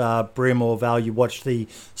whether Brim or Val, you watched the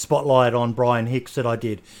spotlight on Brian Hicks that I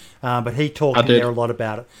did, but he talked in there a lot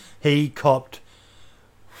about it. He copped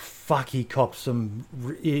some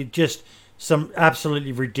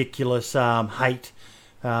absolutely ridiculous hate.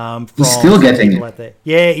 He's still getting it. Out there.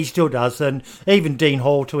 Yeah, he still does, and even Dean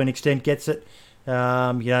Hall to an extent gets it. You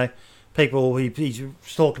know, people, he's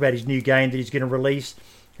talked about his new game that he's going to release,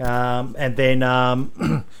 and then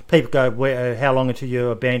people go, how long until you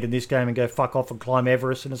abandon this game and go fuck off and climb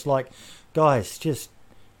Everest? And it's like, guys, just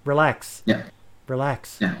relax. Yeah.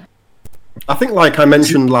 Relax. Yeah. I think, like I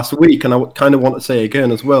mentioned last week, and I kind of want to say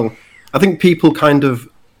again as well, I think people kind of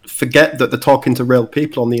forget that they're talking to real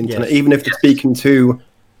people on the internet, yes. Even if they're speaking to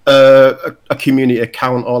a community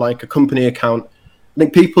account or like a company account. I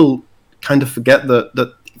think people kind of forget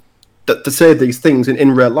that to say these things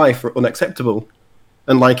in real life are unacceptable.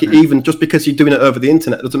 And like even just because you're doing it over the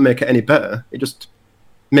internet doesn't make it any better. It just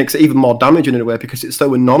makes it even more damaging in a way because it's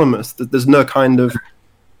so anonymous that there's no kind of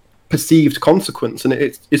perceived consequence, and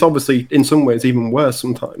it's obviously in some ways even worse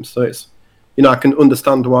sometimes. So it's, you know, I can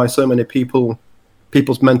understand why so many people's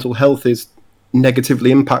mental health is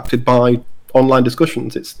negatively impacted by online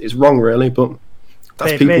discussions. It's wrong, really, but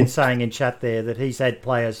that's people. Ben's saying in chat there that he's had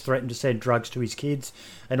players threaten to send drugs to his kids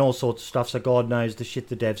and all sorts of stuff, so God knows the shit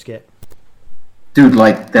the devs get. Dude,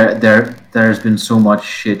 like there's been so much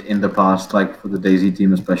shit in the past, like for the DayZ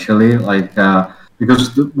team especially, like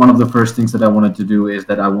because one of the first things that I wanted to do is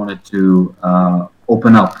that I wanted to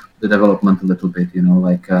open up the development a little bit, you know,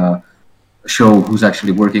 like show who's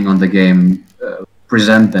actually working on the game,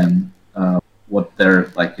 present them what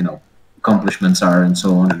their, like, you know, accomplishments are and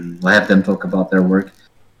so on, and have them talk about their work.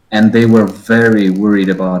 And they were very worried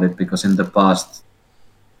about it because in the past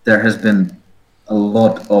there has been a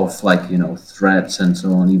lot of, like, you know, threats and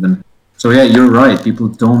so on even. So yeah, you're right. People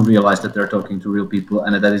don't realize that they're talking to real people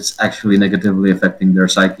and that it's actually negatively affecting their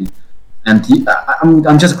psyche. And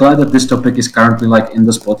I'm just glad that this topic is currently like in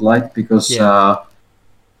the spotlight because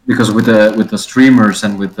with the streamers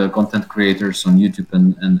and with the content creators on YouTube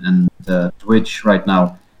and Twitch right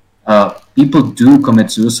now, people do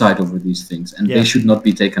commit suicide over these things, and they should not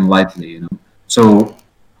be taken lightly, you know. So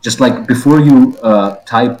just like before you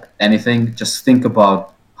type anything, just think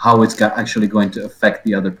about how it's actually going to affect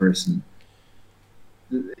the other person.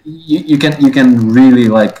 You can really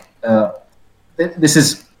like this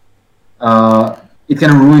is it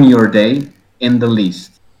can ruin your day in the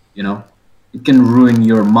least. You know, it can ruin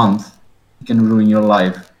your month. It can ruin your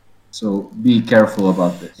life. So be careful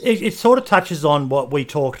about this. It sort of touches on what we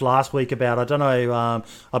talked last week about. I don't know.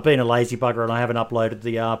 I've been a lazy bugger and I haven't uploaded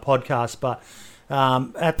the podcast, but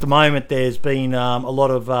at the moment there's been a lot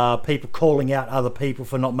of people calling out other people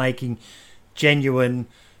for not making genuine,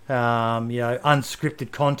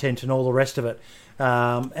 unscripted content and all the rest of it.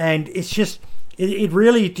 And it's just, it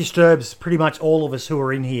really disturbs pretty much all of us who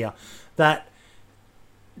are in here. That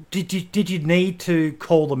did you need to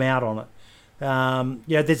call them out on it?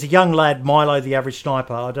 There's a young lad, Milo, the average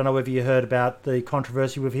sniper. I don't know whether you heard about the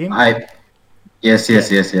controversy with him. Yes. He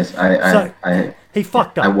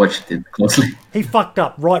fucked up. I watched it closely. He fucked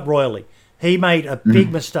up right royally. He made a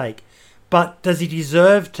big mistake. But does he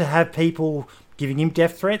deserve to have people giving him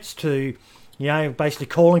death threats to, basically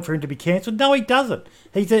calling for him to be cancelled? No, he doesn't.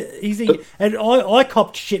 And I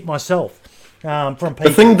copped shit myself. From people.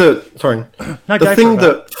 The thing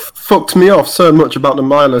that fucked me off so much about the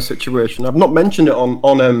Milo situation, I've not mentioned it on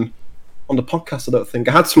the podcast. I don't think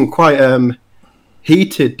I had some quite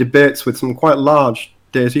heated debates with some quite large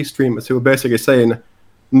DayZ streamers who were basically saying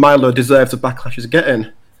Milo deserves the backlash he's getting,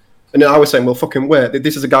 and I was saying, well, fucking wait,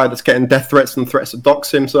 this is a guy that's getting death threats and threats to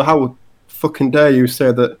dox him. So how fucking dare you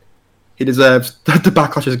say that he deserves the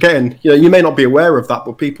backlash he's getting? You may not be aware of that,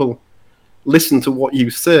 but people listen to what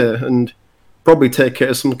you say and probably take it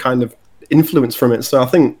as some kind of influence from it. So I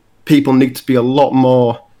think people need to be a lot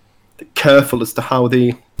more careful as to how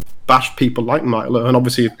they bash people like Milo, and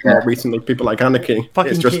obviously more recently people like Anarchy.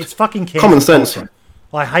 It's fucking common sense. Culture.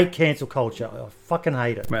 I hate cancel culture. I fucking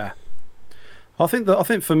hate it. Yeah. I think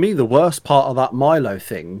for me the worst part of that Milo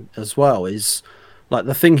thing as well is like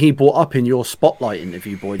the thing he brought up in your Spotlight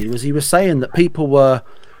interview, Boydie, was he was saying that people were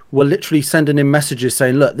literally sending him messages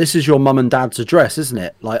saying, look, this is your mum and dad's address, isn't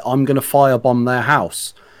it? Like, I'm going to firebomb their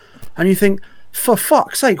house. And you think, for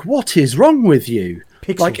fuck's sake, what is wrong with you?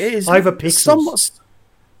 Pixels. Like, it is over pixels.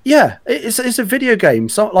 It's a video game.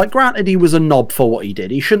 So, like, granted, he was a knob for what he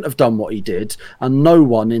did. He shouldn't have done what he did. And no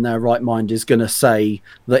one in their right mind is going to say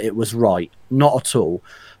that it was right. Not at all.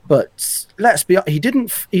 But let's be, he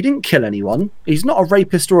didn't kill anyone. He's not a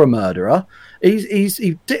rapist or a murderer.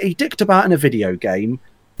 He dicked about in a video game.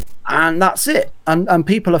 And that's it. And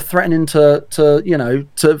people are threatening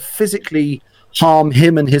to physically harm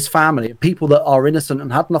him and his family, people that are innocent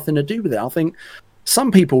and had nothing to do with it. I think some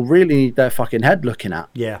people really need their fucking head looking at.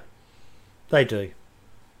 Yeah, they do.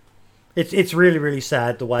 It's really, really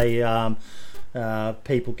sad the way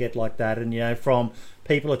people get like that. And, from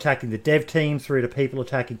people attacking the dev team through to people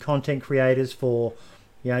attacking content creators for,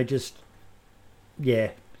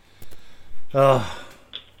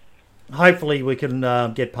 hopefully we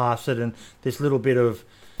can get past it, and this little bit of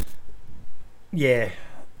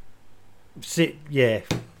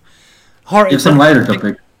horror. It's some lighter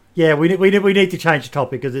topic. Yeah, we need to change the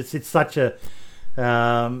topic because it's such a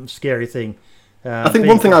scary thing. I think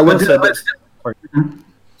one thing I will say.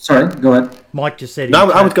 Sorry, go ahead. Mike just said.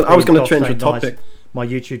 No, I was going to change the topic. My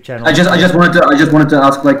YouTube channel. I just wanted to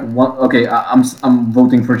ask okay, I'm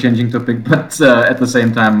voting for changing topic, but at the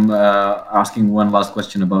same time asking one last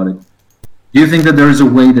question about it. Do you think that there is a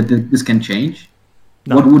way that this can change?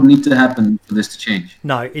 No. What would need to happen for this to change?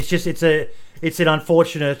 No, it's an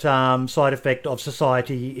unfortunate side effect of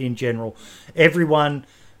society in general. Everyone,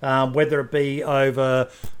 whether it be over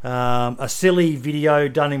a silly video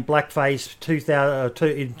done in blackface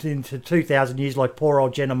 2000 years, like poor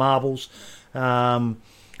old Jenna Marbles, or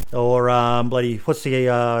what's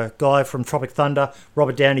the guy from Tropic Thunder,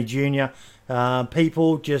 Robert Downey Jr.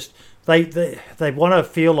 People just they want to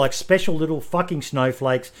feel like special little fucking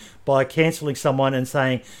snowflakes by cancelling someone and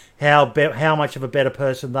saying how much of a better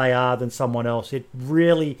person they are than someone else. It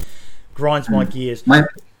really grinds my gears.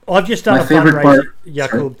 I've just done a fundraiser,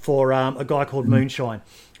 Jakub, for a guy called Moonshine.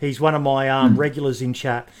 He's one of my regulars in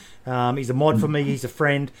chat. He's a mod for me. He's a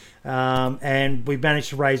friend, and we've managed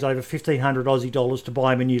to raise over 1,500 Aussie dollars to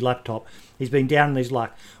buy him a new laptop. He's been down in his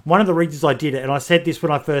luck. One of the reasons I did it, and I said this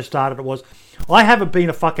when I first started, it was I haven't been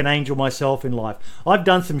a fucking angel myself in life. I've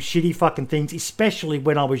done some shitty fucking things, especially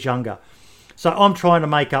when I was younger. So I'm trying to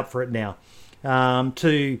make up for it now,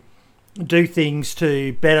 to do things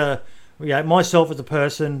to better myself as a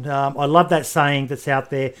person. I love that saying that's out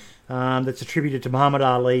there. That's attributed to Muhammad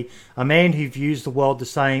Ali. A man who views the world the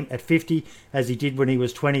same at 50 as he did when he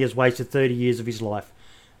was 20 has wasted 30 years of his life.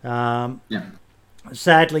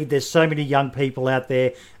 Sadly, there's so many young people out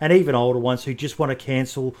there, and even older ones, who just want to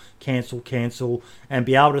cancel, and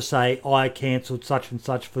be able to say, I cancelled such and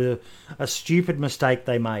such for a stupid mistake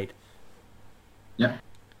they made. Yeah.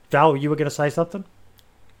 Val, you were going to say something?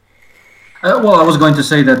 Well, I was going to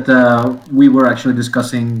say that we were actually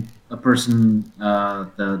discussing a person,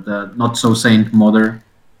 the not so saint mother,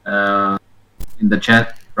 in the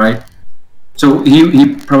chat, right? So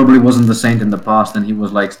he probably wasn't the saint in the past, and he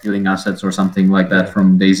was like stealing assets or something like that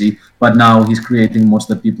from DayZ. But now he's creating most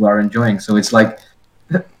that people are enjoying. So it's like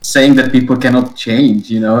saying that people cannot change.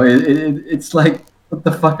 You know, it's like, what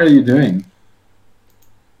the fuck are you doing?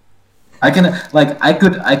 I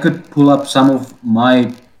could pull up some of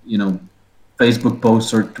my, Facebook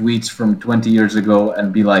posts or tweets from 20 years ago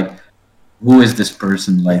and be like, who is this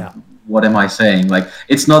person? Like, what am I saying? Like,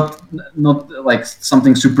 it's not like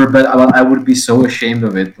something super bad. I would be so ashamed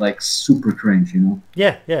of it, like super cringe,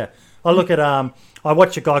 Yeah. I look at I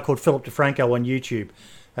watch a guy called Philip DeFranco on YouTube,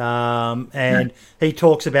 and he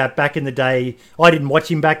talks about back in the day. I didn't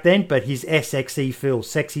watch him back then, but his SXE Phil,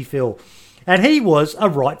 Sexy Phil, and he was a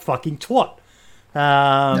right fucking twat.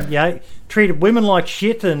 Treated women like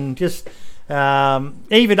shit, and just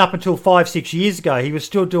even up until 5-6 years ago, he was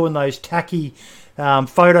still doing those tacky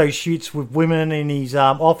photo shoots with women in his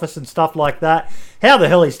office and stuff like that. How the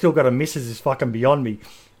hell he's still got a missus is fucking beyond me.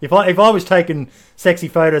 If I was taking sexy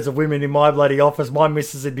photos of women in my bloody office, my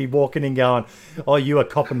missus would be walking in going, "Oh, you are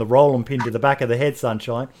copping the rolling pin to the back of the head,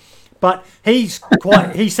 sunshine." But he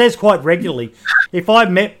says quite regularly, if I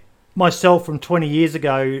met myself from 20 years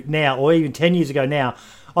ago now, or even 10 years ago now,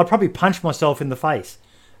 I'd probably punch myself in the face.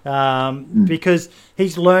 Because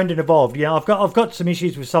he's learned and evolved. I've got some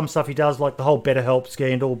issues with some stuff he does, like the whole BetterHelp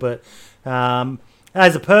scandal, but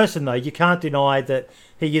as a person, though, you can't deny that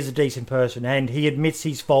he is a decent person, and he admits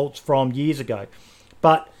his faults from years ago.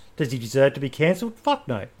 But does he deserve to be cancelled? Fuck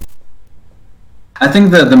no. I think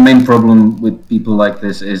that the main problem with people like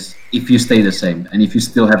this is if you stay the same, and if you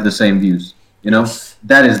still have the same views,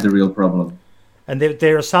 that is the real problem. And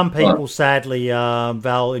there are some people, sadly,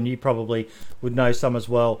 Val, and you probably would know some as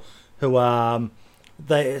well, who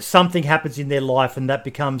something happens in their life and that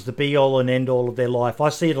becomes the be-all and end-all of their life. I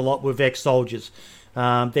see it a lot with ex-soldiers.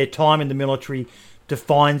 Their time in the military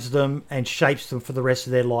defines them and shapes them for the rest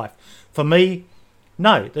of their life. For me,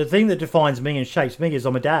 no. The thing that defines me and shapes me is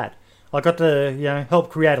I'm a dad. I got to help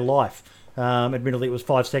create a life. Admittedly, it was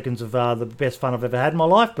 5 seconds of the best fun I've ever had in my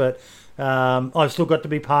life, but I've still got to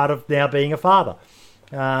be part of now being a father.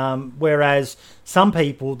 Whereas some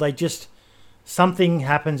people, something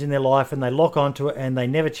happens in their life and they lock onto it and they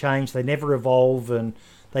never change, they never evolve, and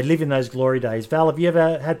they live in those glory days. Val, have you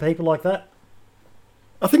ever had people like that?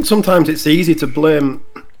 I think sometimes it's easy to blame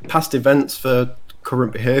past events for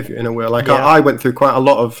current behaviour in a way. Like I went through quite a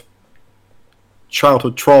lot of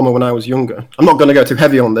childhood trauma when I was younger. I'm not going to go too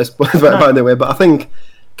heavy on this, by the way, but I think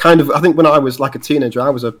when I was like a teenager,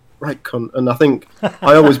 I was a right cunt, and I think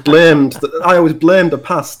I always blamed the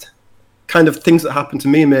past kind of things that happened to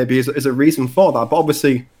me maybe as a reason for that. But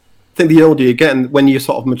obviously, I think the older you get, and when you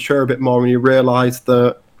sort of mature a bit more, and you realise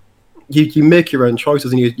that you make your own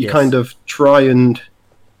choices, and you kind of try and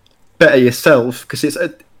better yourself, because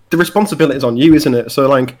the responsibility is on you, isn't it? So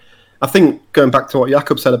like, I think going back to what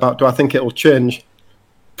Jakob said about, do I think it'll change?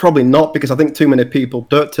 Probably not, because I think too many people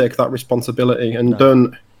don't take that responsibility and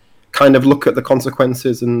don't kind of look at the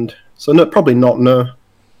consequences, and so no, probably not. No,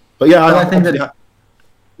 but yeah, I think that.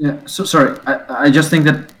 Yeah. So sorry, I just think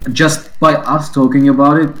that just by us talking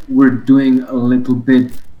about it, we're doing a little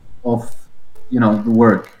bit of the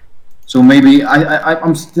work. So maybe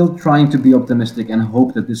I'm still trying to be optimistic and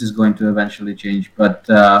hope that this is going to eventually change. But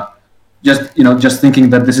just thinking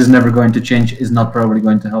that this is never going to change is not probably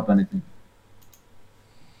going to help anything.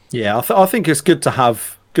 Yeah, I think it's good to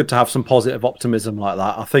have some positive optimism like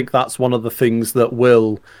that. I think that's one of the things that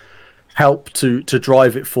will help to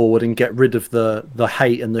drive it forward and get rid of the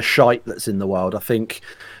hate and the shite that's in the world. I think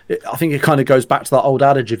it kind of goes back to that old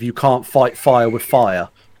adage of you can't fight fire with fire.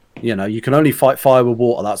 You can only fight fire with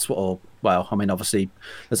water. That's what. Or, well, I mean, obviously,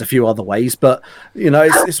 there's a few other ways, but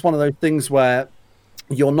it's one of those things where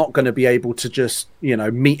you're not going to be able to just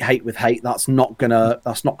meet hate with hate. That's not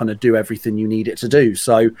gonna do everything you need it to do.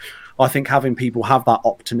 So I think having people have that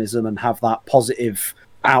optimism and have that positive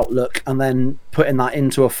outlook, and then putting that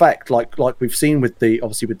into effect, like we've seen with the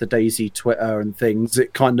DayZ Twitter and things,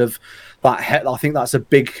 it kind of I think that's a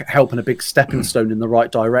big help and a big stepping stone in the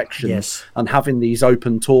right direction. Yes. And having these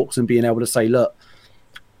open talks and being able to say, look,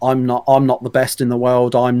 I'm not the best in the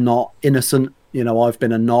world. I'm not innocent. I've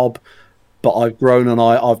been a knob, but I've grown and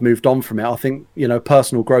I've moved on from it. I think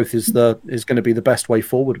personal growth is going to be the best way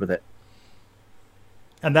forward with it.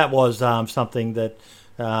 And that was something that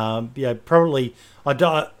probably I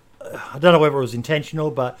don't know whether it was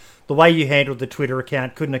intentional, but the way you handled the Twitter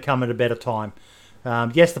account couldn't have come at a better time.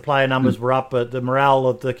 Yes, the player numbers were up, but the morale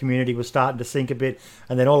of the community was starting to sink a bit.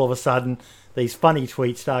 And then all of a sudden, these funny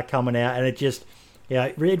tweets start coming out, and it just,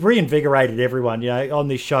 it reinvigorated everyone. On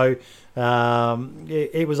this show,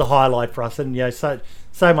 it was a highlight for us, and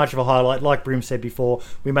so much of a highlight. Like Brim said before,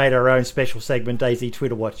 we made our own special segment, DayZ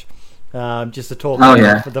Twitter Watch, just to talk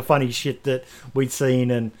about the funny shit that we'd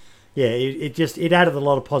seen, and it added a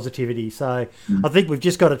lot of positivity. So I think we've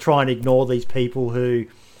just got to try and ignore these people who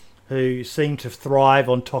seem to thrive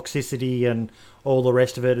on toxicity and all the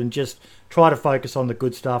rest of it, and just try to focus on the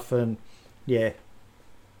good stuff. And I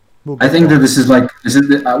think that this is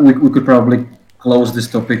we could probably close this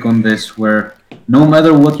topic on this, where no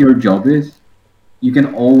matter what your job is, you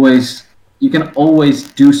can always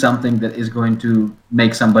do something that is going to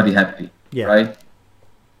make somebody happy, right?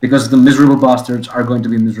 Because the miserable bastards are going to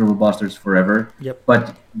be miserable bastards forever. Yep.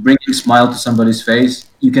 But bringing a smile to somebody's face,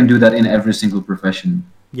 you can do that in every single profession.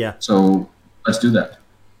 Yeah. So let's do that.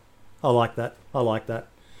 I like that.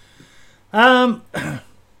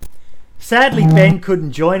 Sadly, Ben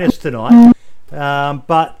couldn't join us tonight,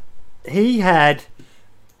 but he had.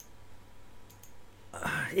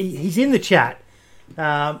 He's in the chat.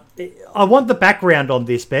 I want the background on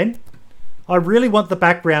this, Ben. I really want the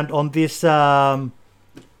background on this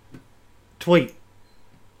tweet.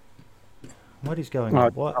 What is going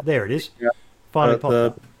on? What? There it is. Yeah. Finally popped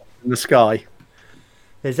up. In the sky.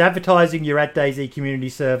 There's advertising your @DayZ community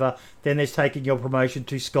server. Then there's taking your promotion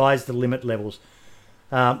to sky's the limit levels.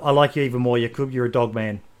 I like you even more, Jakub. You're a dog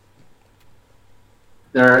man.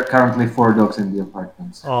 There are currently 4 dogs in the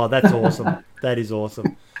apartments. Oh, that's awesome. That is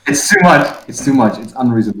awesome. It's too much. It's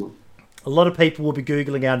unreasonable. A lot of people will be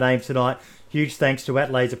Googling our names tonight. Huge thanks to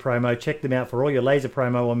 @LaserPromo. Check them out for all your laser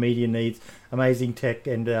promo or media needs. Amazing tech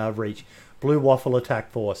and reach. Blue Waffle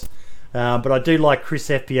Attack Force. But I do like Chris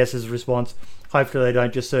FPS's response. Hopefully they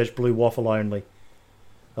don't just search Blue Waffle only.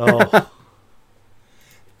 Oh.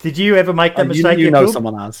 Did you ever make that mistake? You know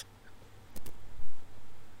someone has.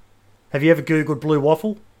 Have you ever Googled Blue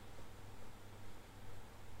Waffle?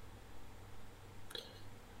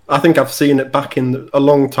 I think I've seen it back in a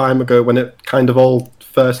long time ago when it kind of all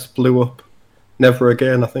first blew up. Never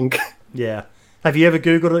again, I think. Yeah. Have you ever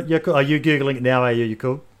Googled it? Are you Googling it now? Are you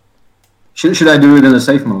cool? Should I do it in a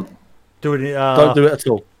safe mode? Do it. Don't do it at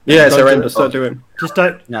all. Yeah, it's horrendous. Don't do it. Just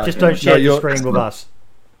don't share the screen with us.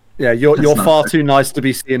 Yeah, you're far too nice to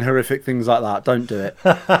be seeing horrific things like that. Don't do it.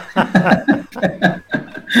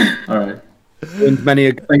 All right. And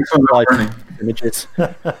many Thanks for warning. images.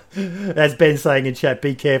 As Ben saying in chat,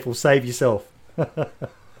 be careful, save yourself.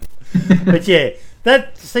 But yeah,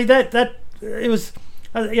 that it was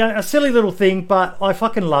a silly little thing, but I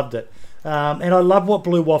fucking loved it, and I love what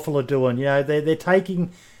Blue Waffle are doing. They're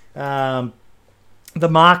taking the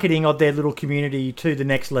marketing of their little community to the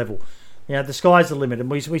next level. The sky's the limit, and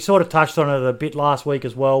we sort of touched on it a bit last week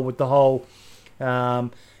as well with the whole.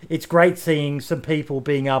 It's great seeing some people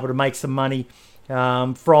being able to make some money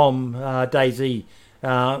from DayZ,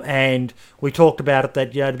 and we talked about it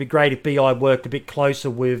that it'd be great if BI worked a bit closer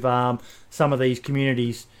with some of these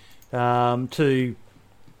communities to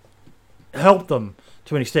help them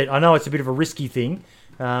to an extent. I know it's a bit of a risky thing,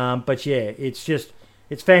 but yeah, it's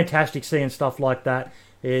fantastic seeing stuff like that.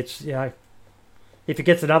 It's if it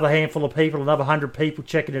gets another handful of people, another 100 people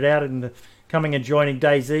checking it out and coming and joining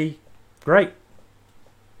DayZ, great.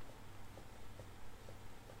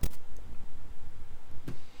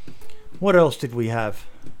 What else did we have?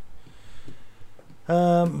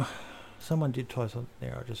 Someone did try something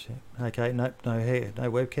there. I just okay. Nope, no hair,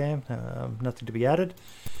 no webcam. Nothing to be added.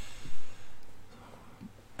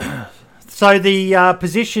 So the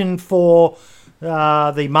position for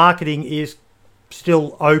the marketing is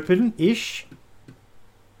still open-ish.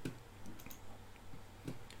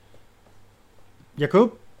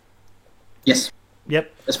 Jakub? Yes.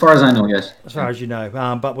 Yep. As far as I know, yes. As far as you know.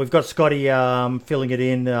 But we've got Scotty filling it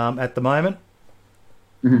in at the moment.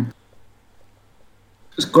 Mm-hmm.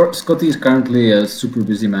 Scotty is currently a super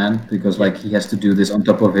busy man because he has to do this on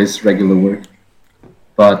top of his regular work.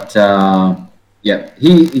 But yeah,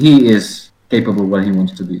 he is capable when he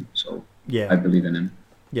wants to be. So yeah, I believe in him.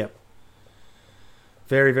 Yep.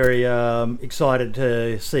 Very, very excited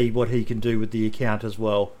to see what he can do with the account as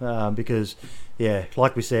well. Because, yeah,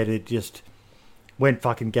 like we said, it just went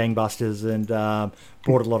fucking gangbusters and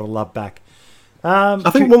brought a lot of love back.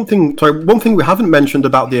 I think one thing we haven't mentioned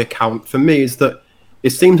about the account for me is that it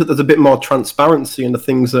seems that there's a bit more transparency in the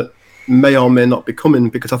things that may or may not be coming,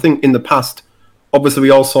 because I think in the past, obviously we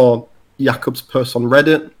all saw Jakub's post on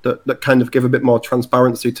Reddit that kind of give a bit more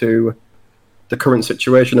transparency to the current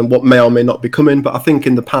situation and what may or may not be coming. But I think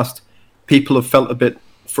in the past, people have felt a bit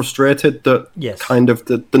frustrated that Yes. kind of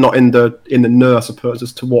they're not in the know, I suppose,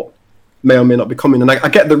 as to what may or may not be coming. And I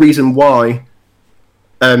get the reason why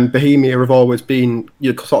Bohemia have always been,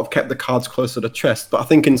 sort of kept the cards close to the chest. But I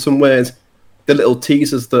think in some ways, the little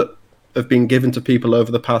teasers that have been given to people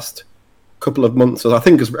over the past couple of months, I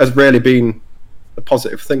think has really been a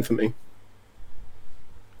positive thing for me.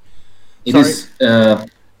 It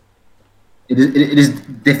is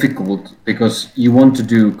difficult because you want to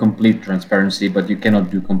do complete transparency, but you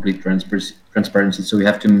cannot do complete transparency. So you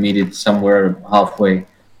have to meet it somewhere halfway,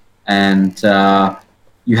 and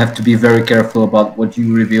you have to be very careful about what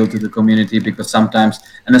you reveal to the community, because sometimes,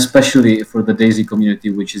 and especially for the DayZ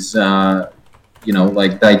community, which is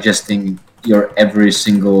like digesting your every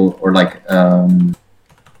single, or like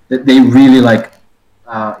they really like.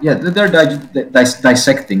 They're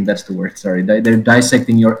dissecting. That's the word. Sorry, they're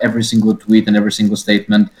dissecting your every single tweet and every single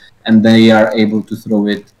statement, and they are able to throw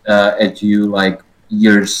it at you like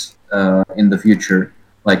years in the future.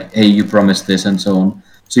 Like, hey, you promised this, and so on.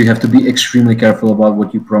 So you have to be extremely careful about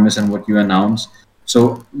what you promise and what you announce.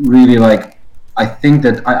 So really, like, I think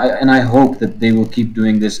that I hope that they will keep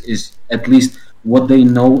doing this. Is at least what they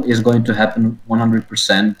know is going to happen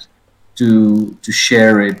 100%. To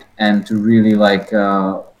share it and to really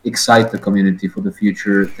excite the community for the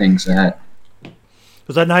future things ahead.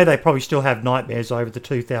 Because I know they probably still have nightmares over the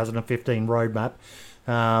 2015 roadmap,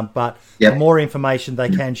 but the more information they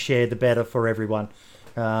can share, the better for everyone.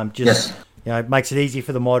 It makes it easy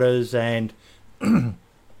for the modders, and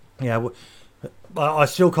I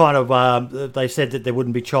still kind of they said that there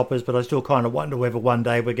wouldn't be choppers, but I still kind of wonder whether one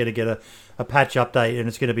day we're going to get a patch update and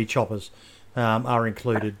it's going to be choppers. Are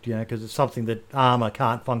included, because it's something that Armour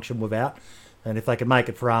can't function without, and if they can make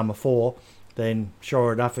it for Armour 4, then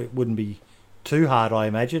sure enough it wouldn't be too hard, I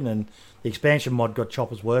imagine. And the expansion mod got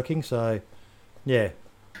choppers working, so yeah.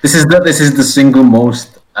 This is the single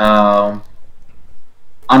most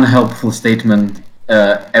unhelpful statement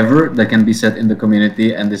ever that can be said in the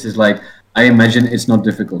community, and this is like, I imagine it's not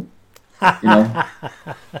difficult.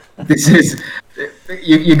 This is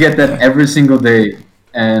you get that every single day.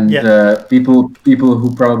 And people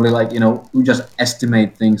who probably who just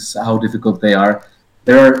estimate things, how difficult they are.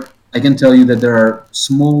 I can tell you that there are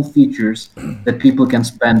small features that people can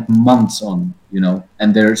spend months on,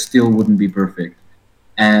 and they still wouldn't be perfect.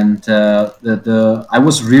 And I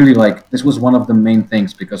was really this was one of the main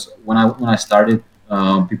things, because when I started,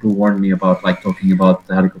 people warned me about talking about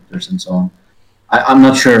the helicopters and so on. I'm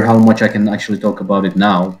not sure how much I can actually talk about it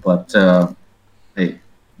now, but hey.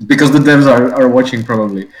 Because the devs are watching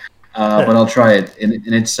probably, but I'll try it. And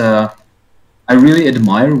it's I really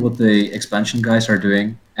admire what the expansion guys are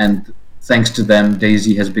doing, and thanks to them,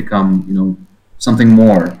 DayZ has become something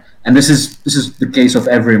more. And this is the case of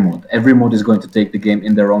every mod. Every mod is going to take the game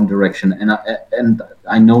in their own direction, and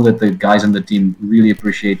I know that the guys on the team really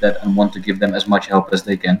appreciate that and want to give them as much help as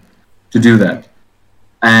they can to do that.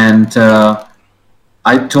 And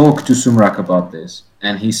I talked to Sumrak about this,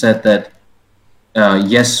 and he said that.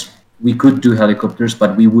 Yes, we could do helicopters,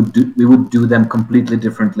 but we would do them completely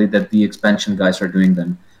differently than the expansion guys are doing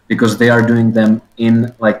them, because they are doing them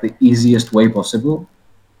in the easiest way possible.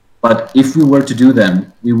 But if we were to do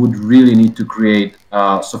them, we would really need to create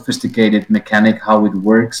a sophisticated mechanic, how it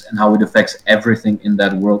works and how it affects everything in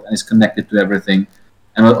that world and is connected to everything,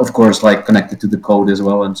 and of course connected to the code as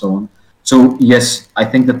well and so on. So yes, I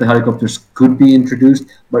think that the helicopters could be introduced,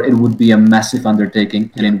 but it would be a massive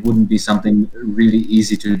undertaking, and it wouldn't be something really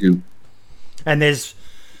easy to do. And there's,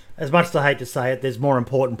 as much as I hate to say it, there's more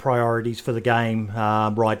important priorities for the game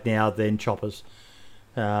right now than choppers.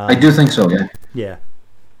 I do think so, yeah. Yeah.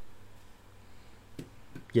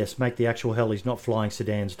 Yes, make the actual helis, not flying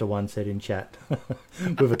sedans, Dewan said in chat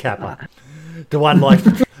with a kappa. Dewan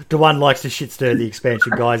likes to shit stir the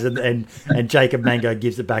expansion guys, and Jacob Mango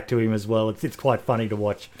gives it back to him as well. It's quite funny to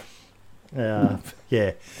watch. Yeah.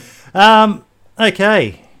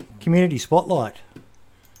 Okay. Community spotlight.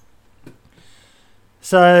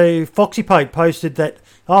 So Foxy Poke posted that,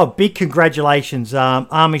 big congratulations,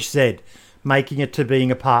 Amish Zed making it to being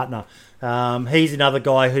a partner. He's another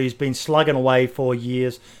guy who's been slugging away for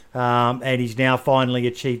years, and he's now finally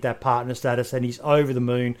achieved that partner status, and he's over the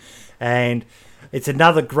moon. And it's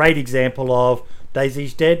another great example of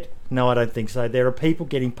DayZ's dead? No, I don't think so. There are people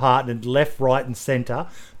getting partnered left, right, and centre,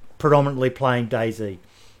 predominantly playing DayZ.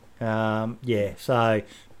 So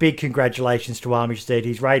big congratulations to Amish Zed.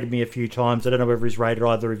 He's rated me a few times. I don't know whether he's rated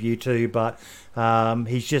either of you two, but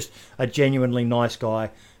he's just a genuinely nice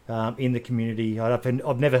guy. In the community.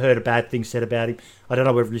 I've never heard a bad thing said about him. I don't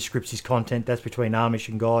know whether he scripts his content. That's between Amish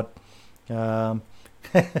and God.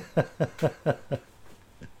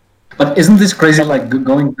 But isn't this crazy? Like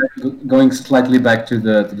going slightly back to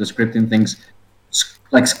the scripting things,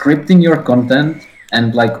 like scripting your content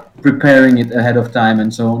and like preparing it ahead of time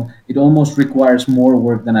and so on. It almost requires more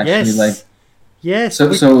work than actually like. Yes.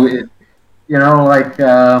 So it,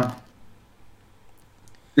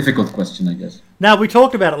 difficult question, I guess. Now we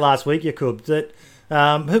talked about it last week, Jakub. That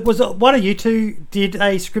was it. One of you two did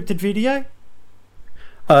a scripted video.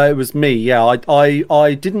 It was me. Yeah,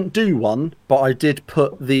 I didn't do one, but I did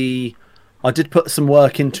put some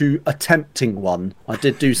work into attempting one. I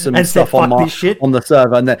did do some stuff on the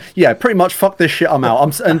server, and then pretty much fuck this shit. I'm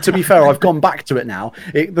out. And to be fair, I've gone back to it now.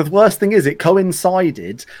 The worst thing is it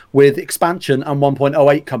coincided with expansion and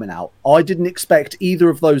 1.08 coming out. I didn't expect either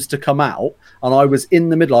of those to come out, and I was in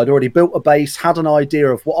the middle. I'd already built a base, had an idea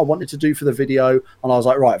of what I wanted to do for the video, and I was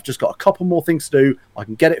like, right, I've just got a couple more things to do. I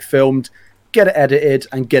can get it filmed, get it edited,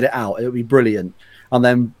 and get it out. It'll be brilliant. And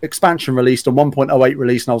then expansion released and 1.08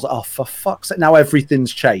 released, and I was like, oh, for fuck's sake, now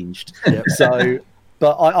everything's changed. Yep. So,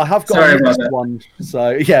 but I have got a next one. So,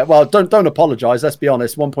 yeah, well, don't apologise. Let's be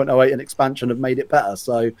honest. 1.08 and expansion have made it better.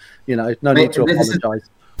 So, no need to apologise.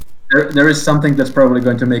 There is something that's probably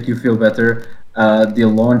going to make you feel better.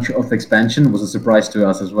 The launch of expansion was a surprise to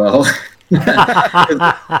us as well. Because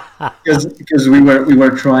we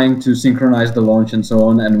were trying to synchronize the launch and so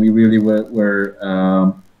on, and we really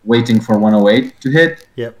were waiting for 108 to hit,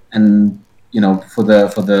 and for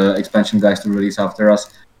the expansion guys to release after us,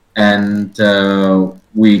 and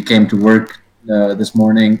we came to work this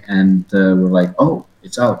morning, and we're like, oh,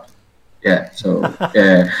 it's out. So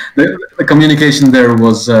the communication there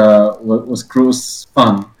was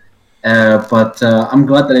fun, but I'm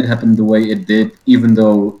glad that it happened the way it did, even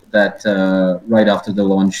though that right after the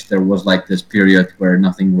launch there was like this period where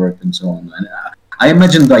nothing worked and so on. And I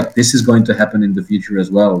imagine like this is going to happen in the future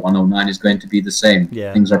as well. 109 is going to be the same.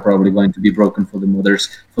 Things are probably going to be broken for the modders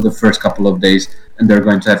for the first couple of days, and they're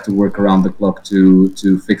going to have to work around the clock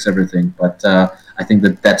to fix everything. But I think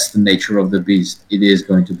that's the nature of the beast. It is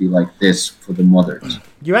going to be like this for the modders.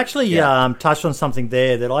 You actually touched on something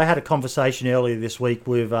there that I had a conversation earlier this week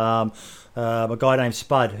with a guy named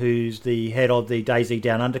Spud, who's the head of the DayZ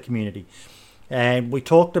Down Under community. And we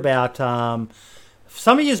talked about...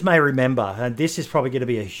 some of you may remember, and this is probably going to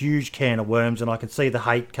be a huge can of worms, and I can see the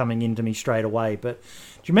hate coming into me straight away, but do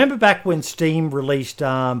you remember back when Steam released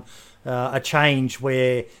a change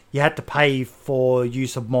where you had to pay for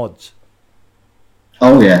use of mods?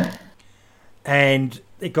 Oh, yeah. And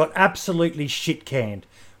it got absolutely shit-canned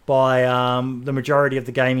by the majority of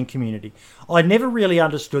the gaming community. I never really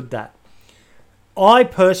understood that. I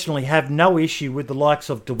personally have no issue with the likes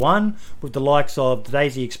of Dewan, with the likes of the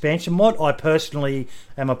DayZ expansion mod. I personally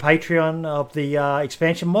am a Patreon of the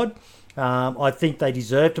expansion mod. I think they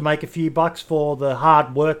deserve to make a few bucks for the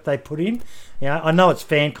hard work they put in. I know it's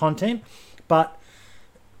fan content, but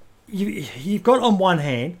you've got, on one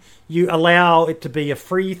hand, you allow it to be a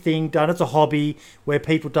free thing done as a hobby where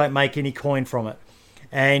people don't make any coin from it.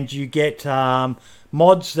 And you get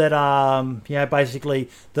mods that are, basically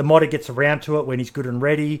the modder gets around to it when he's good and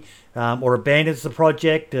ready, or abandons the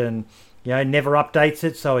project and, never updates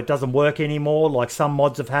it so it doesn't work anymore, like some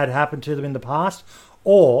mods have had happen to them in the past.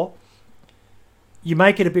 Or you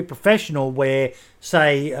make it a bit professional where,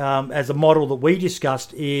 say, as a model that we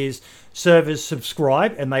discussed, is servers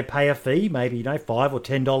subscribe and they pay a fee, maybe, $5 or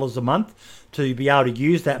 $10 a month to be able to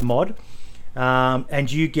use that mod.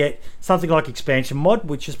 And you get something like expansion mod,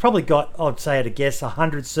 which has probably got, I'd say at a guess,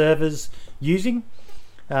 100 servers using.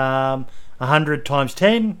 100 times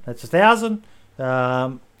 10, that's 1,000.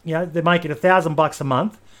 They're making $1,000 a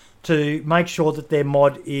month to make sure that their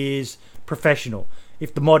mod is professional.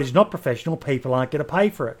 If the mod is not professional, people aren't going to pay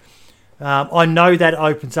for it. I know that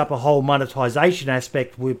opens up a whole monetization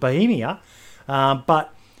aspect with Bohemia,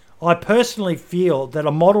 but I personally feel that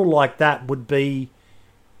a model like that would be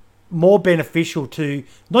more beneficial to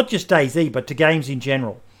not just DayZ but to games in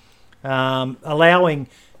general, allowing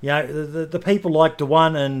the people like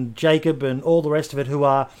Dewan and Jacob and all the rest of it, who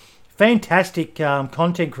are fantastic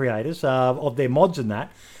content creators of their mods and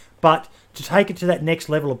that, but to take it to that next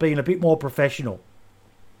level of being a bit more professional.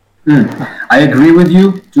 I agree with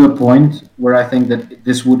you to a point where I think that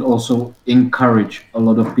this would also encourage a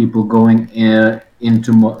lot of people going into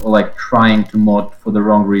trying to mod for the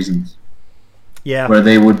wrong reasons. Yeah, where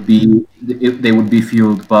they would be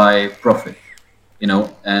fueled by profit,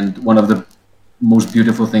 and one of the most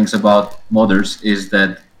beautiful things about modders is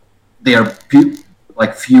that they are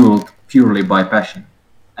fueled purely by passion,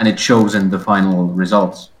 and it shows in the final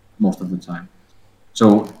results most of the time.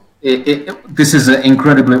 So this is an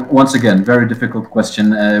incredibly, once again, very difficult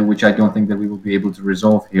question, which I don't think that we will be able to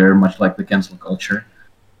resolve here, much like the cancel culture.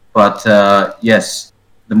 But yes,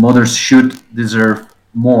 the modders should deserve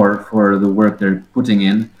more for the work they're putting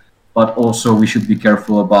in, but also we should be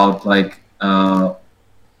careful about like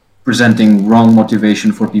presenting wrong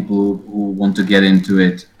motivation for people who want to get into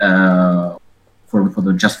it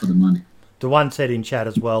just for the money. The one said in chat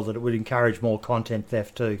as well that it would encourage more content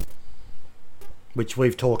theft too, which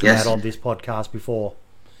we've talked about on this podcast before.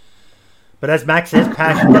 But as Max says,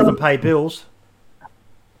 passion doesn't pay bills.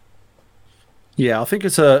 Yeah, I think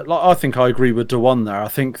I think I agree with Dewan there. I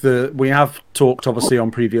think that we have talked obviously on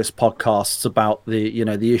previous podcasts about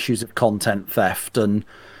the issues of content theft, and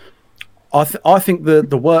I think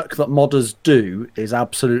the work that modders do is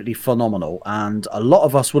absolutely phenomenal, and a lot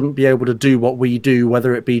of us wouldn't be able to do what we do,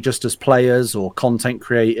 whether it be just as players or content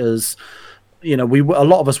creators. A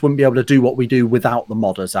lot of us wouldn't be able to do what we do without the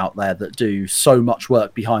modders out there that do so much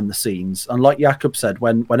work behind the scenes. And like Jakob said,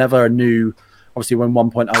 whenever obviously when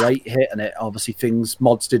 1.08 hit and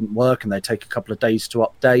mods didn't work and they take a couple of days to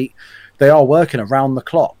update, they are working around the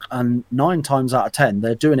clock, and 9 times out of 10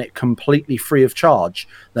 they're doing it completely free of charge.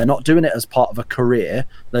 They're not doing it as part of a career,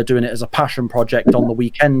 they're doing it as a passion project on the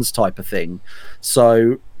weekends type of thing.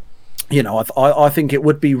 So I think it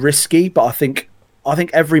would be risky, but I think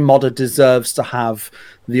every modder deserves to have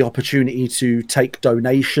the opportunity to take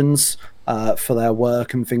donations for their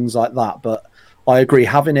work and things like that. But I agree,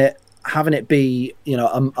 having it be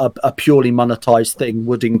a purely monetized thing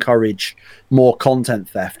would encourage more content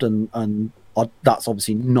theft, and that's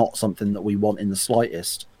obviously not something that we want in the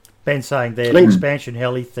slightest. Ben saying there, the expansion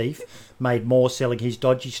Heli Thief made more selling his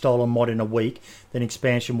dodgy stolen mod in a week than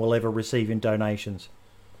expansion will ever receive in donations.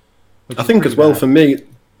 I think as well, for me,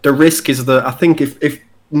 the risk is that I think if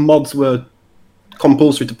mods were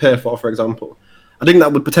compulsory to pay for example, I think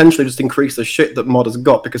that would potentially just increase the shit that modders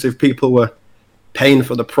got, because if people were paying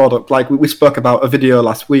for the product, like we spoke about a video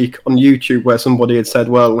last week on YouTube where somebody had said,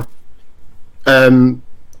 well,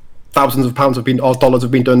 thousands of pounds or dollars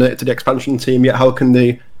have been donated to the expansion team, yet how can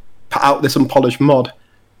they put out this unpolished mod?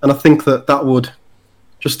 And I think that would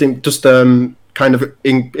just kind of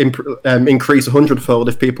increase 100-fold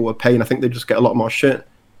if people were paying. I think they'd just get a lot more shit.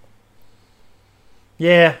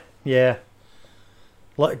 Yeah.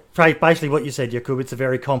 Like basically what you said, Jakub, it's a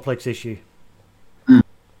very complex issue.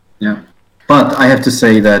 Yeah. But I have to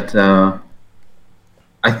say that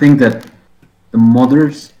I think that the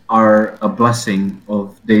modders are a blessing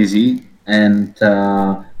of DayZ, and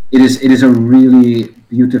it is a really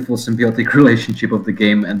beautiful symbiotic relationship of the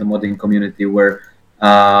game and the modding community, where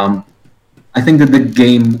I think that the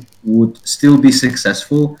game would still be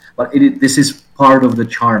successful, but this is part of the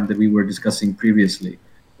charm that we were discussing previously,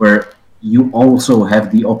 where you also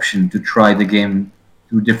have the option to try the game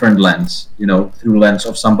through different lens, through lens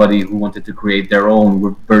of somebody who wanted to create their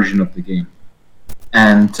own version of the game.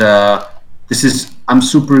 And I'm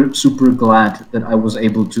super, super glad that I was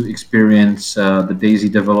able to experience the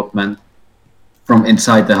DayZ development from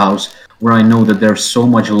inside the house, where I know that there's so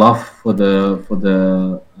much love for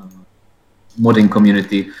the modding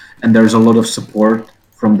community, and there's a lot of support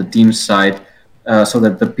from the team side, so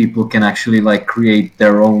that the people can actually create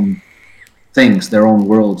their own things, their own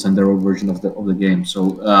worlds, and their own version of the game.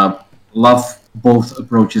 So love both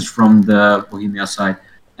approaches from the Bohemia side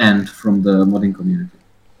and from the modding community.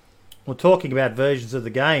 Well, talking about versions of the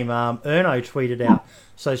game, Erno tweeted out,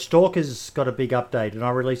 so Stalker's got a big update, and I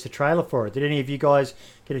released a trailer for it. Did any of you guys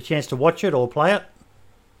get a chance to watch it or play it?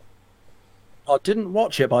 I didn't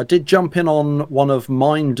watch it, but I did jump in on one of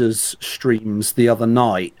Minder's streams the other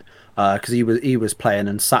night, because he was playing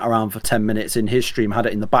and sat around for 10 minutes in his stream, had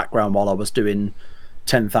it in the background while I was doing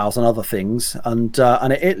 10,000 other things, and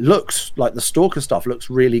it looks like the Stalker stuff looks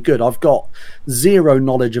really good. I've got zero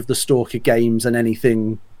knowledge of the Stalker games and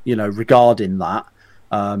anything regarding that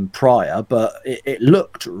prior, but it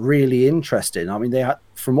looked really interesting. I mean, they had,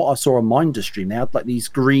 from what I saw on Minder's stream, they had these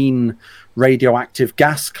green radioactive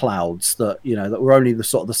gas clouds that that were only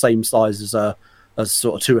the same size as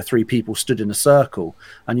sort of 2 or 3 people stood in a circle,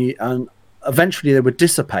 and eventually they would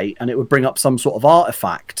dissipate and it would bring up some sort of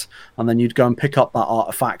artifact, and then you'd go and pick up that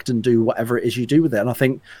artifact and do whatever it is you do with it. And I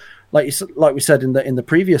think, like we said in the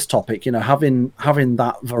previous topic, having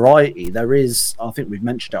that variety, there is, I think we've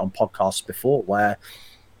mentioned it on podcasts before, where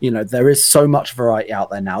there is so much variety out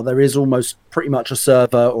there now. There is almost pretty much a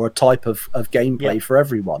server or a type of gameplay for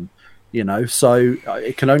everyone. So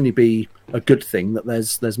it can only be a good thing that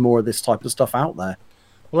there's more of this type of stuff out there.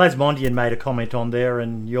 Well, as Mondian made a comment on there,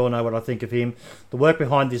 and you all know what I think of him, the work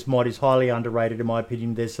behind this mod is highly underrated in my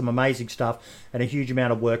opinion. There's some amazing stuff and a huge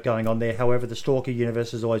amount of work going on there. However, the Stalker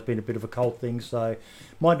universe has always been a bit of a cult thing, so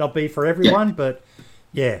might not be for everyone, but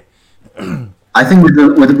yeah. I think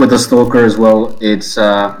with the Stalker as well, it's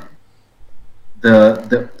the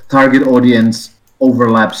target audience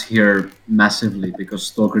overlaps here massively because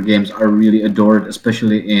Stalker games are really adored,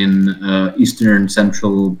 especially in Eastern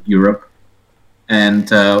Central Europe, and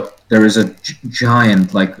there is a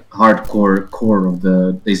giant like hardcore core of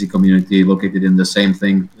the DayZ community located in the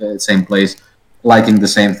same place, liking the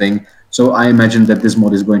same thing. So I imagine that this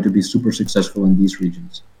mod is going to be super successful in these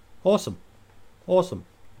regions. Awesome.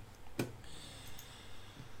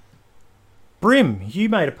 Brim, you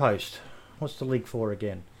made a post. What's the link for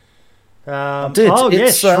again? I did. Oh,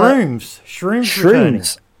 yes, Shrooms returning.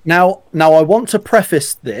 Now, I want to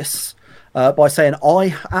preface this by saying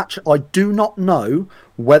I do not know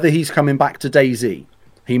whether he's coming back to DayZ.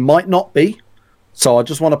 He might not be, so I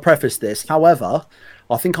just want to preface this. However,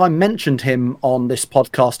 I think I mentioned him on this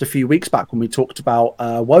podcast a few weeks back when we talked about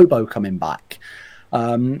Wobo coming back.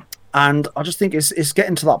 And I just think it's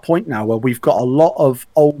getting to that point now where we've got a lot of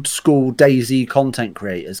old school DayZ content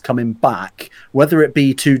creators coming back, whether it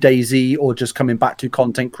be to DayZ or just coming back to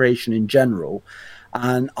content creation in general.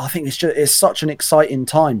 And I think it's such an exciting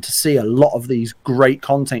time to see a lot of these great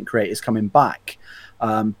content creators coming back.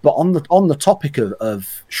 But on the topic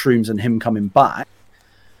of Shrooms and him coming back,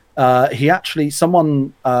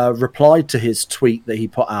 someone replied to his tweet that he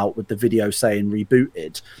put out with the video saying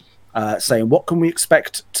rebooted. Saying, what can we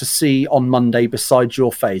expect to see on Monday besides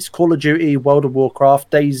your face? Call of Duty, World of Warcraft,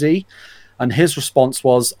 DayZ? And his response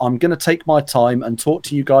was, I'm going to take my time and talk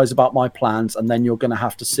to you guys about my plans, and then you're going to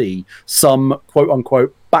have to see. Some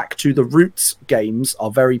quote-unquote back to the roots games are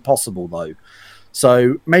very possible, though.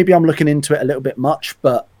 So maybe I'm looking into it a little bit much,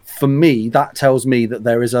 but for me, that tells me that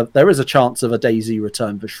there is a chance of a DayZ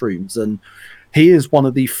return for Shrooms. And he is one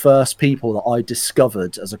of the first people that I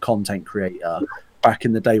discovered as a content creator back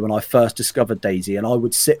in the day when I first discovered DayZ, and I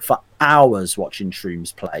would sit for hours watching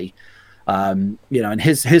Shrooms play. And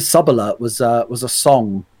his sub alert was a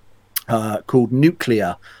song called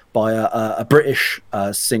Nuclear by a British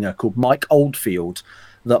singer called Mike Oldfield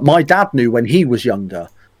that my dad knew when he was younger,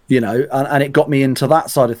 and it got me into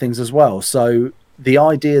that side of things as well. So the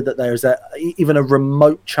idea that there's even a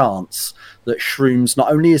remote chance that Shrooms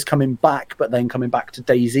not only is coming back, but then coming back to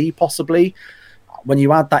DayZ possibly, when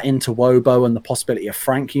you add that into Wobo and the possibility of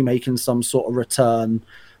Frankie making some sort of return,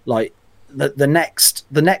 like the next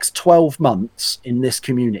 12 months in this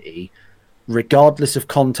community, regardless of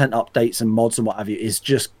content updates and mods and what have you, is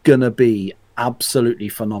just gonna be absolutely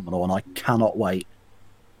phenomenal, and I cannot wait.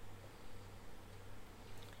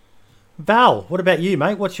 Val, what about you,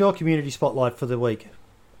 mate? What's your community spotlight for the week?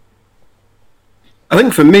 I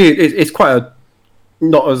think for me, it's quite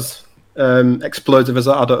not as explosive as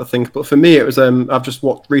that, I don't think, but for me it was I've just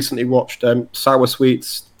recently watched Sour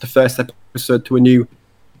Sweets, the first episode to a new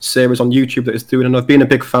series on YouTube that he's doing, and I've been a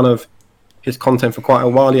big fan of his content for quite a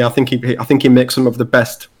while. Yeah, I think he makes some of the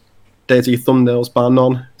best DayZ thumbnails bar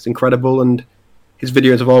none. It's incredible, and his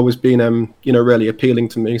videos have always been really appealing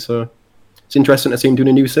to me, so it's interesting to see him doing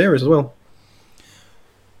a new series as well.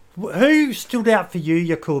 Who stood out for you,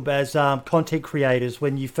 Jakub, as content creators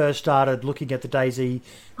when you first started looking at the DayZ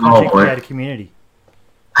content creator community?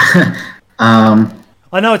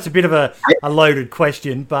 I know it's a bit of a loaded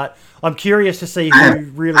question, but I'm curious to see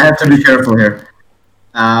who really... I have to be careful here.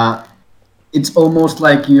 It's almost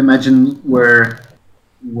like you imagine where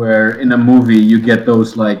in a movie you get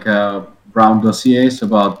those like brown dossiers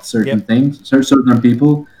about certain things, certain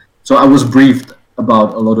people. So I was briefed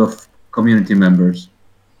about a lot of community members.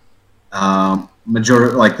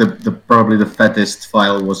 Majority, like the probably the fattest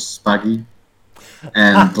file was Spaggy,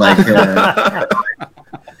 and like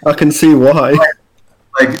I can see why.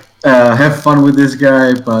 Have fun with this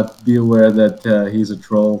guy, but be aware that he's a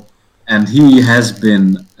troll, and he has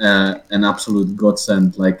been an absolute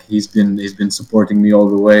godsend. Like he's been supporting me all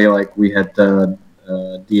the way. Like we had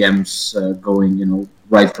DMs going,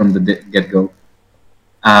 right from the get-go.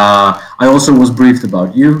 I also was briefed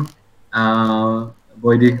about you,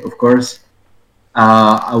 Boydie, of course.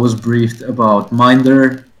 I was briefed about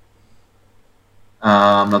Minder.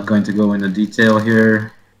 I'm not going to go into detail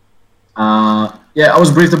here. I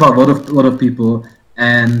was briefed about a lot of people,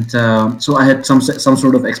 and so I had some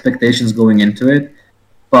sort of expectations going into it.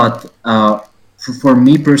 But for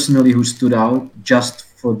me personally, who stood out just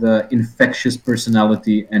for the infectious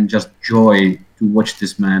personality and just joy to watch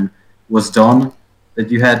this man was Don,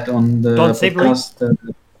 that you had on the podcast.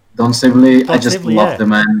 Don Sibley. I just love the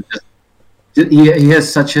man. He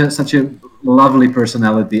has such a lovely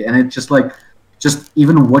personality, and it's just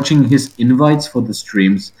even watching his invites for the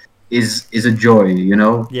streams is a joy,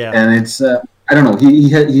 Yeah. And it's I don't know.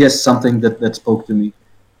 He has something that spoke to me.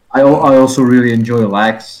 I also really enjoy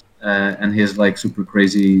Lax. and his like super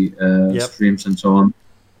crazy Yep. streams and so on.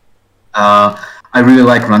 I really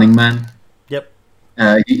like Running Man. Yep.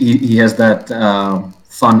 He has that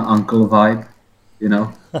fun uncle vibe, you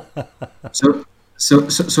know.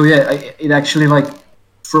 So yeah, it actually like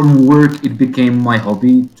from work it became my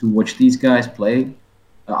hobby to watch these guys play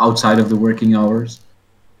outside of the working hours,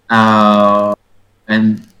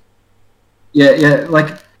 and yeah,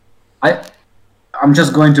 like I'm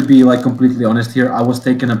just going to be like completely honest here. I was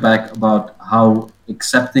taken aback about how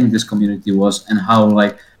accepting this community was and how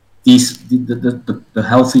like the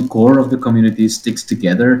healthy core of the community sticks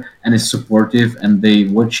together and is supportive, and they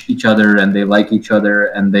watch each other and they like each other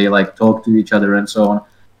and they like talk to each other and so on.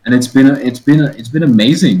 And it's been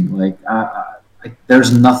amazing. Like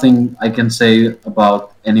there's nothing I can say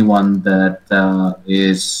about anyone that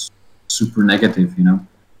is super negative, you know.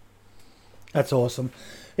 That's awesome.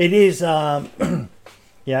 It is, yeah,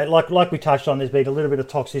 like we touched on, there's been a little bit of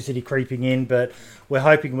toxicity creeping in, but we're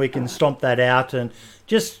hoping we can stomp that out and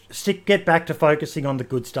just get back to focusing on the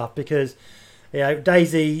good stuff, because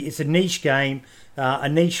DayZ is a niche game, a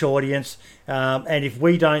niche audience, and if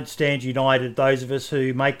we don't stand united, those of us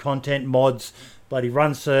who make content, mods, bloody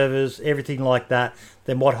run servers, everything like that,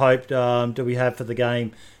 then what hope do we have for the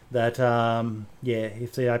game? That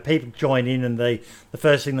if the people join in and the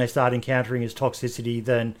first thing they start encountering is toxicity,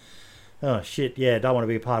 then oh shit, yeah, don't want to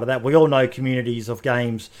be a part of that. We all know communities of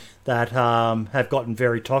games that have gotten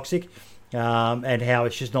very toxic, and how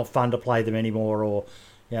it's just not fun to play them anymore, or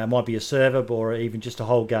it might be a server or even just a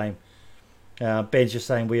whole game. Ben's just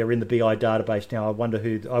saying we are in the BI database now. I wondered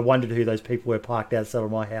who those people were parked outside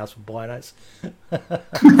of my house with binos.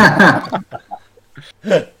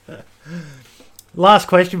 Last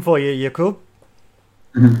question for you, Jakub.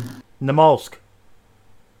 Namalsk.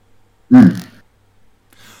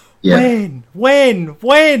 Yeah. When?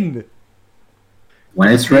 When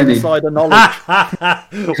it's ready. Insider knowledge.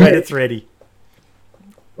 When it's ready.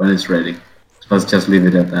 When it's ready. Let's just leave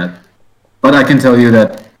it at that. But I can tell you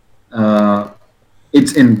that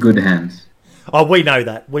it's in good hands. Oh, we know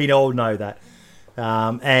that. We all know that.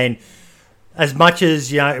 And as much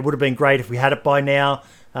as it would have been great if we had it by now.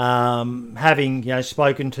 Having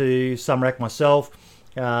spoken to Sumrak myself,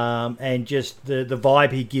 and just the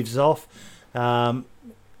vibe he gives off, the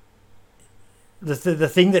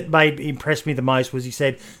thing that impressed me the most was he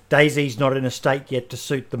said DayZ's not in a state yet to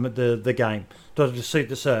suit the game, to suit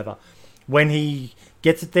the server. When he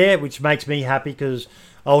gets it there, which makes me happy, because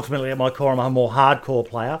ultimately at my core I'm a more hardcore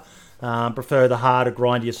player, prefer the harder,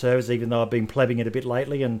 grindier servers, even though I've been plebbing it a bit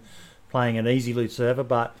lately and playing an easy loot server,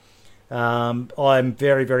 but I'm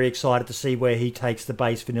very, very excited to see where he takes the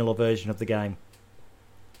base vanilla version of the game.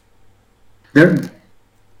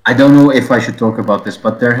 I don't know if I should talk about this,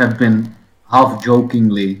 but there have been half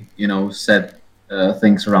jokingly, said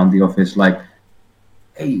things around the office like,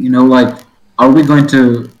 hey, like, are we going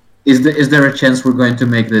to? Is there a chance we're going to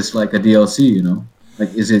make this like a DLC?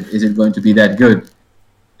 Like, is it going to be that good?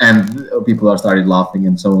 And people are started laughing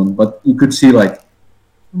and so on. But you could see like,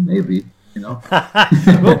 maybe. We've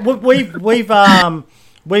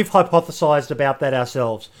hypothesized about that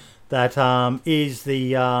ourselves. That is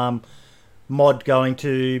the mod going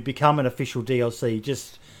to become an official DLC?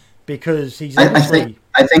 Just because he's I think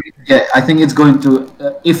it's going to.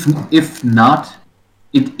 If not,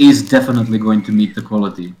 it is definitely going to meet the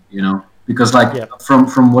quality. Because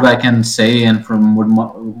from what I can say and from what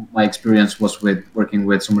my experience was with working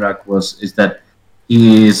with Sumrak is that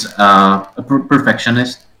he is a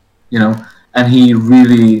perfectionist. And he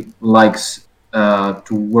really likes to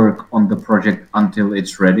work on the project until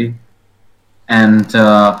it's ready. And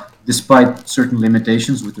despite certain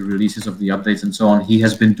limitations with the releases of the updates and so on, he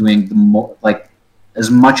has been doing as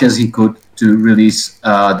much as he could to release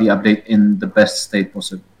the update in the best state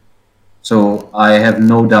possible. So I have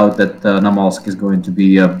no doubt that Namalsk is going to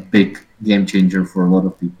be a big game changer for a lot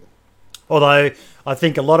of people. Although I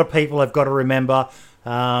think a lot of people have got to remember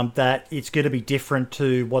that it's going to be different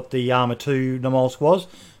to what the Arma 2 Namalsk was.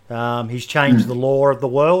 He's changed the law of the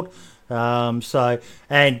world.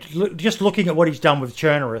 Just looking at what he's done with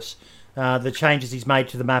Chernarus, the changes he's made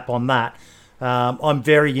to the map on that, I'm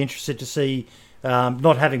very interested to see,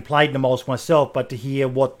 not having played Namalsk myself, but to hear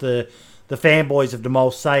what the fanboys of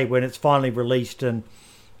Namalsk say when it's finally released. And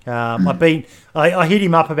I hit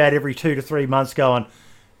him up about every 2 to 3 months going,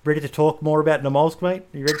 ready to talk more about Namalsk, mate?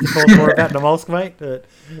 Are you ready to talk more about Namalsk, mate?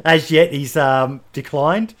 As yet, he's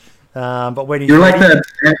declined. But when he's you're like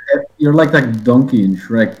that donkey in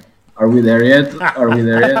Shrek. Are we there yet? Are we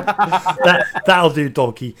there yet? That'll do,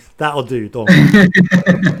 donkey. That'll do, donkey.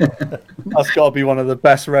 That's got to be one of the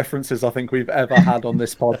best references I think we've ever had on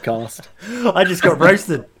this podcast. I just got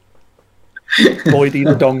roasted. Boydie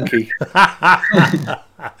the donkey.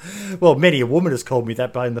 Well, many a woman has called me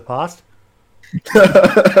that in the past.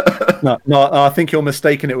 No, I think you're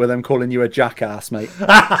mistaking it with them calling you a jackass, mate.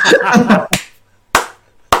 I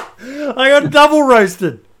got double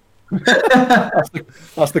roasted.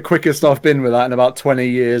 That's the quickest I've been with that in about 20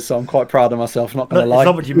 years, so I'm quite proud of myself, not going to lie. It's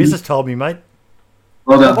not what your missus told me, mate.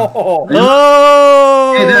 Well done.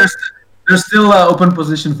 Oh! Hey, there's still an open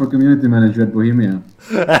position for community manager at Bohemia.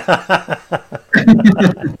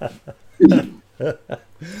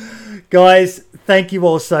 Guys, thank you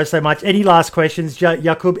all so much. Any last questions?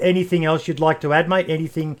 Jakub, anything else you'd like to add, mate?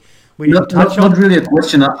 Anything we didn't touch on? Not really a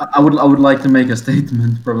question. I would like to make a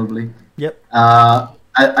statement, probably. Yep.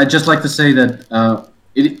 I'd just like to say that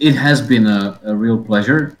it has been a real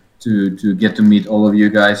pleasure to get to meet all of you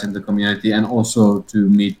guys in the community and also to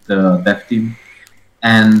meet the dev team.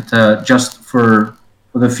 And just for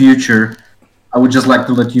the future, I would just like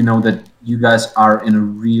to let you know that you guys are in a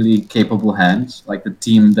really capable hands. Like the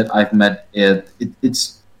team that I've met,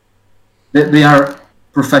 they are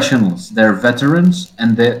professionals. They're veterans,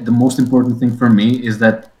 and the most important thing for me is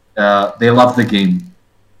that they love the game.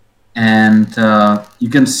 And you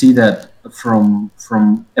can see that from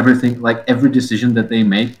everything, like every decision that they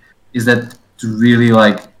make is that to really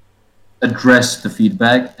like address the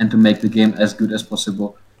feedback and to make the game as good as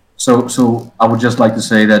possible. So I would just like to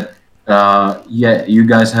say that you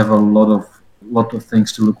guys have a lot of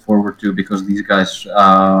things to look forward to, because these guys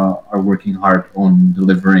are working hard on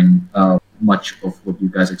delivering much of what you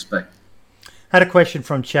guys expect. Had a question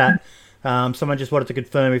from chat. Someone just wanted to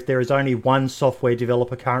confirm if there is only one software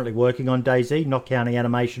developer currently working on DayZ, not counting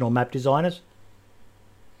animation or map designers.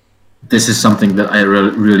 This is something that I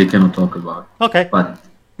really cannot talk about. Okay. But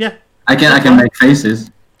yeah, I can make faces.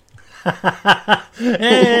 I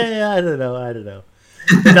don't know.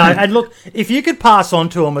 No, and look, if you could pass on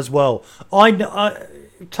to them as well.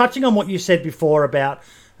 Touching on what you said before about,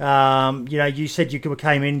 you said you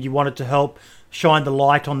came in, you wanted to help shine the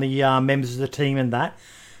light on the members of the team and that.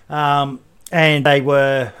 And they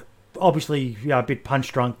were obviously a bit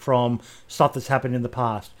punch drunk from stuff that's happened in the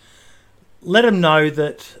past. Let them know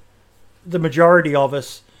that the majority of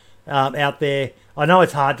us out there, I know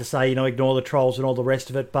it's hard to say, ignore the trolls and all the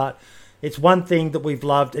rest of it, but it's one thing that we've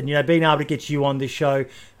loved, and being able to get you on this show,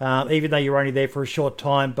 even though you're only there for a short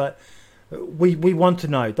time, but we want to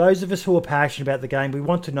know. Those of us who are passionate about the game, we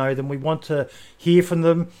want to know them. We want to hear from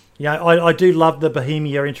them. I do love the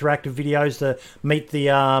Bohemia interactive videos to meet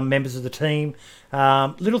the members of the team.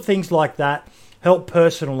 Little things like that help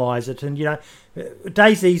personalise it. And,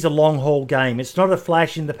 DayZ's a long-haul game. It's not a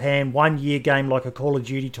flash-in-the-pan, one-year game like a Call of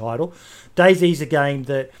Duty title. DayZ's a game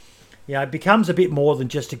that becomes a bit more than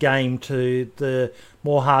just a game to the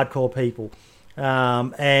more hardcore people.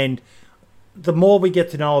 And the more we get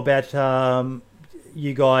to know about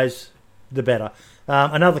you guys, the better.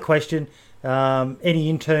 Another question,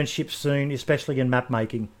 any internships soon, especially in map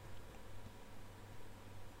making?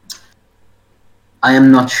 I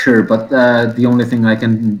am not sure, but the only thing I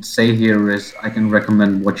can say here is I can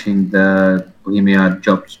recommend watching the Bohemia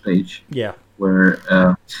jobs page. Yeah.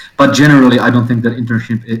 But generally, I don't think that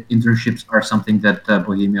internships are something that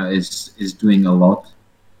Bohemia is doing a lot,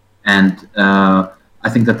 and I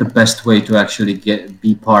think that the best way to actually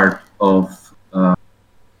be part of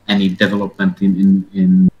any development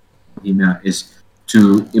in Bohemia is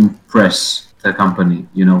to impress the company.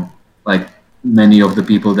 Like many of the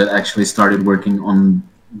people that actually started working on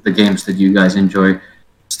the games that you guys enjoy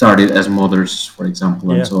started as modders, for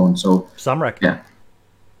example, and so on. So Sumrak. Yeah.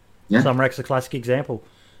 Sumrak's a classic example.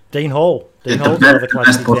 Dean Hall. Dean Hall's another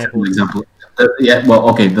classic example.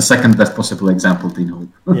 The second best possible example, Dean Hall.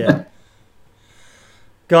 Yeah.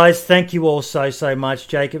 Guys, thank you all so much.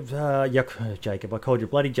 Jacob, Jacob, I called you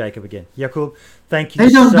bloody Jacob again. Jakub, thank you.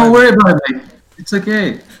 Hey, don't worry about it, mate. It's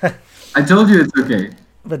okay. I told you it's okay.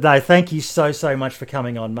 But no, thank you so much for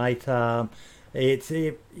coming on, mate.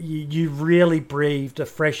 You really breathed a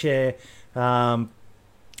fresh air. You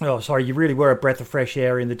really were a breath of fresh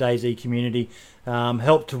air in the DayZ community.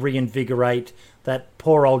 Helped to reinvigorate that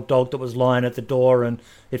poor old dog that was lying at the door, and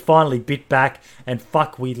it finally bit back, and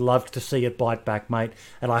fuck, we loved to see it bite back, mate.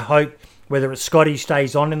 And I hope, whether it's Scotty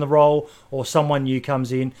stays on in the role or someone new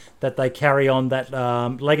comes in, that they carry on that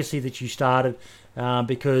legacy that you started,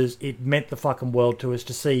 because it meant the fucking world to us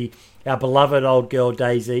to see our beloved old girl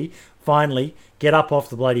DayZ finally get up off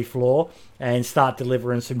the bloody floor and start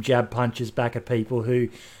delivering some jab punches back at people who,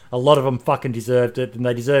 a lot of them fucking deserved it, and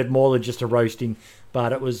they deserved more than just a roasting.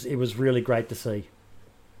 But it was really great to see.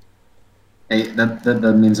 Hey,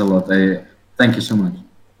 that means a lot. Thank you so much.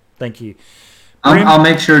 Thank you. I'll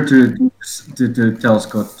make sure to tell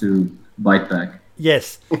Scott to bite back.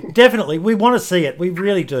 Yes, definitely. We want to see it. We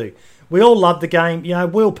really do. We all love the game. You know,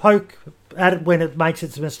 we'll poke at it when it makes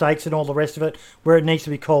its mistakes and all the rest of it, where it needs to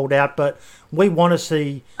be called out. But we want to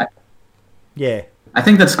see. Yeah. I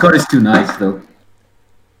think that Scott is too nice, though.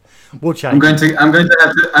 We'll change. I'm going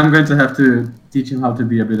to have to teach him how to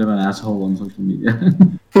be a bit of an asshole on social media.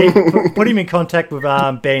 Put him in contact with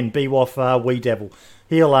Ben Bewoff Wee Devil.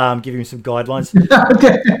 He'll give him some guidelines.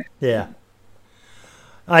 Okay. Yeah.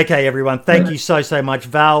 Okay, everyone. Thank you so much,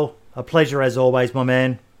 Val. A pleasure as always, my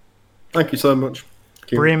man. Thank you so much.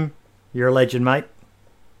 Brim, you're a legend, mate.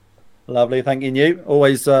 Lovely, thanking you.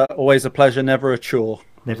 Always a pleasure, never a chore.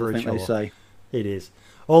 Never a chore. They say. It is.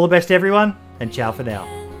 All the best, everyone, and ciao for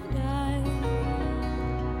now.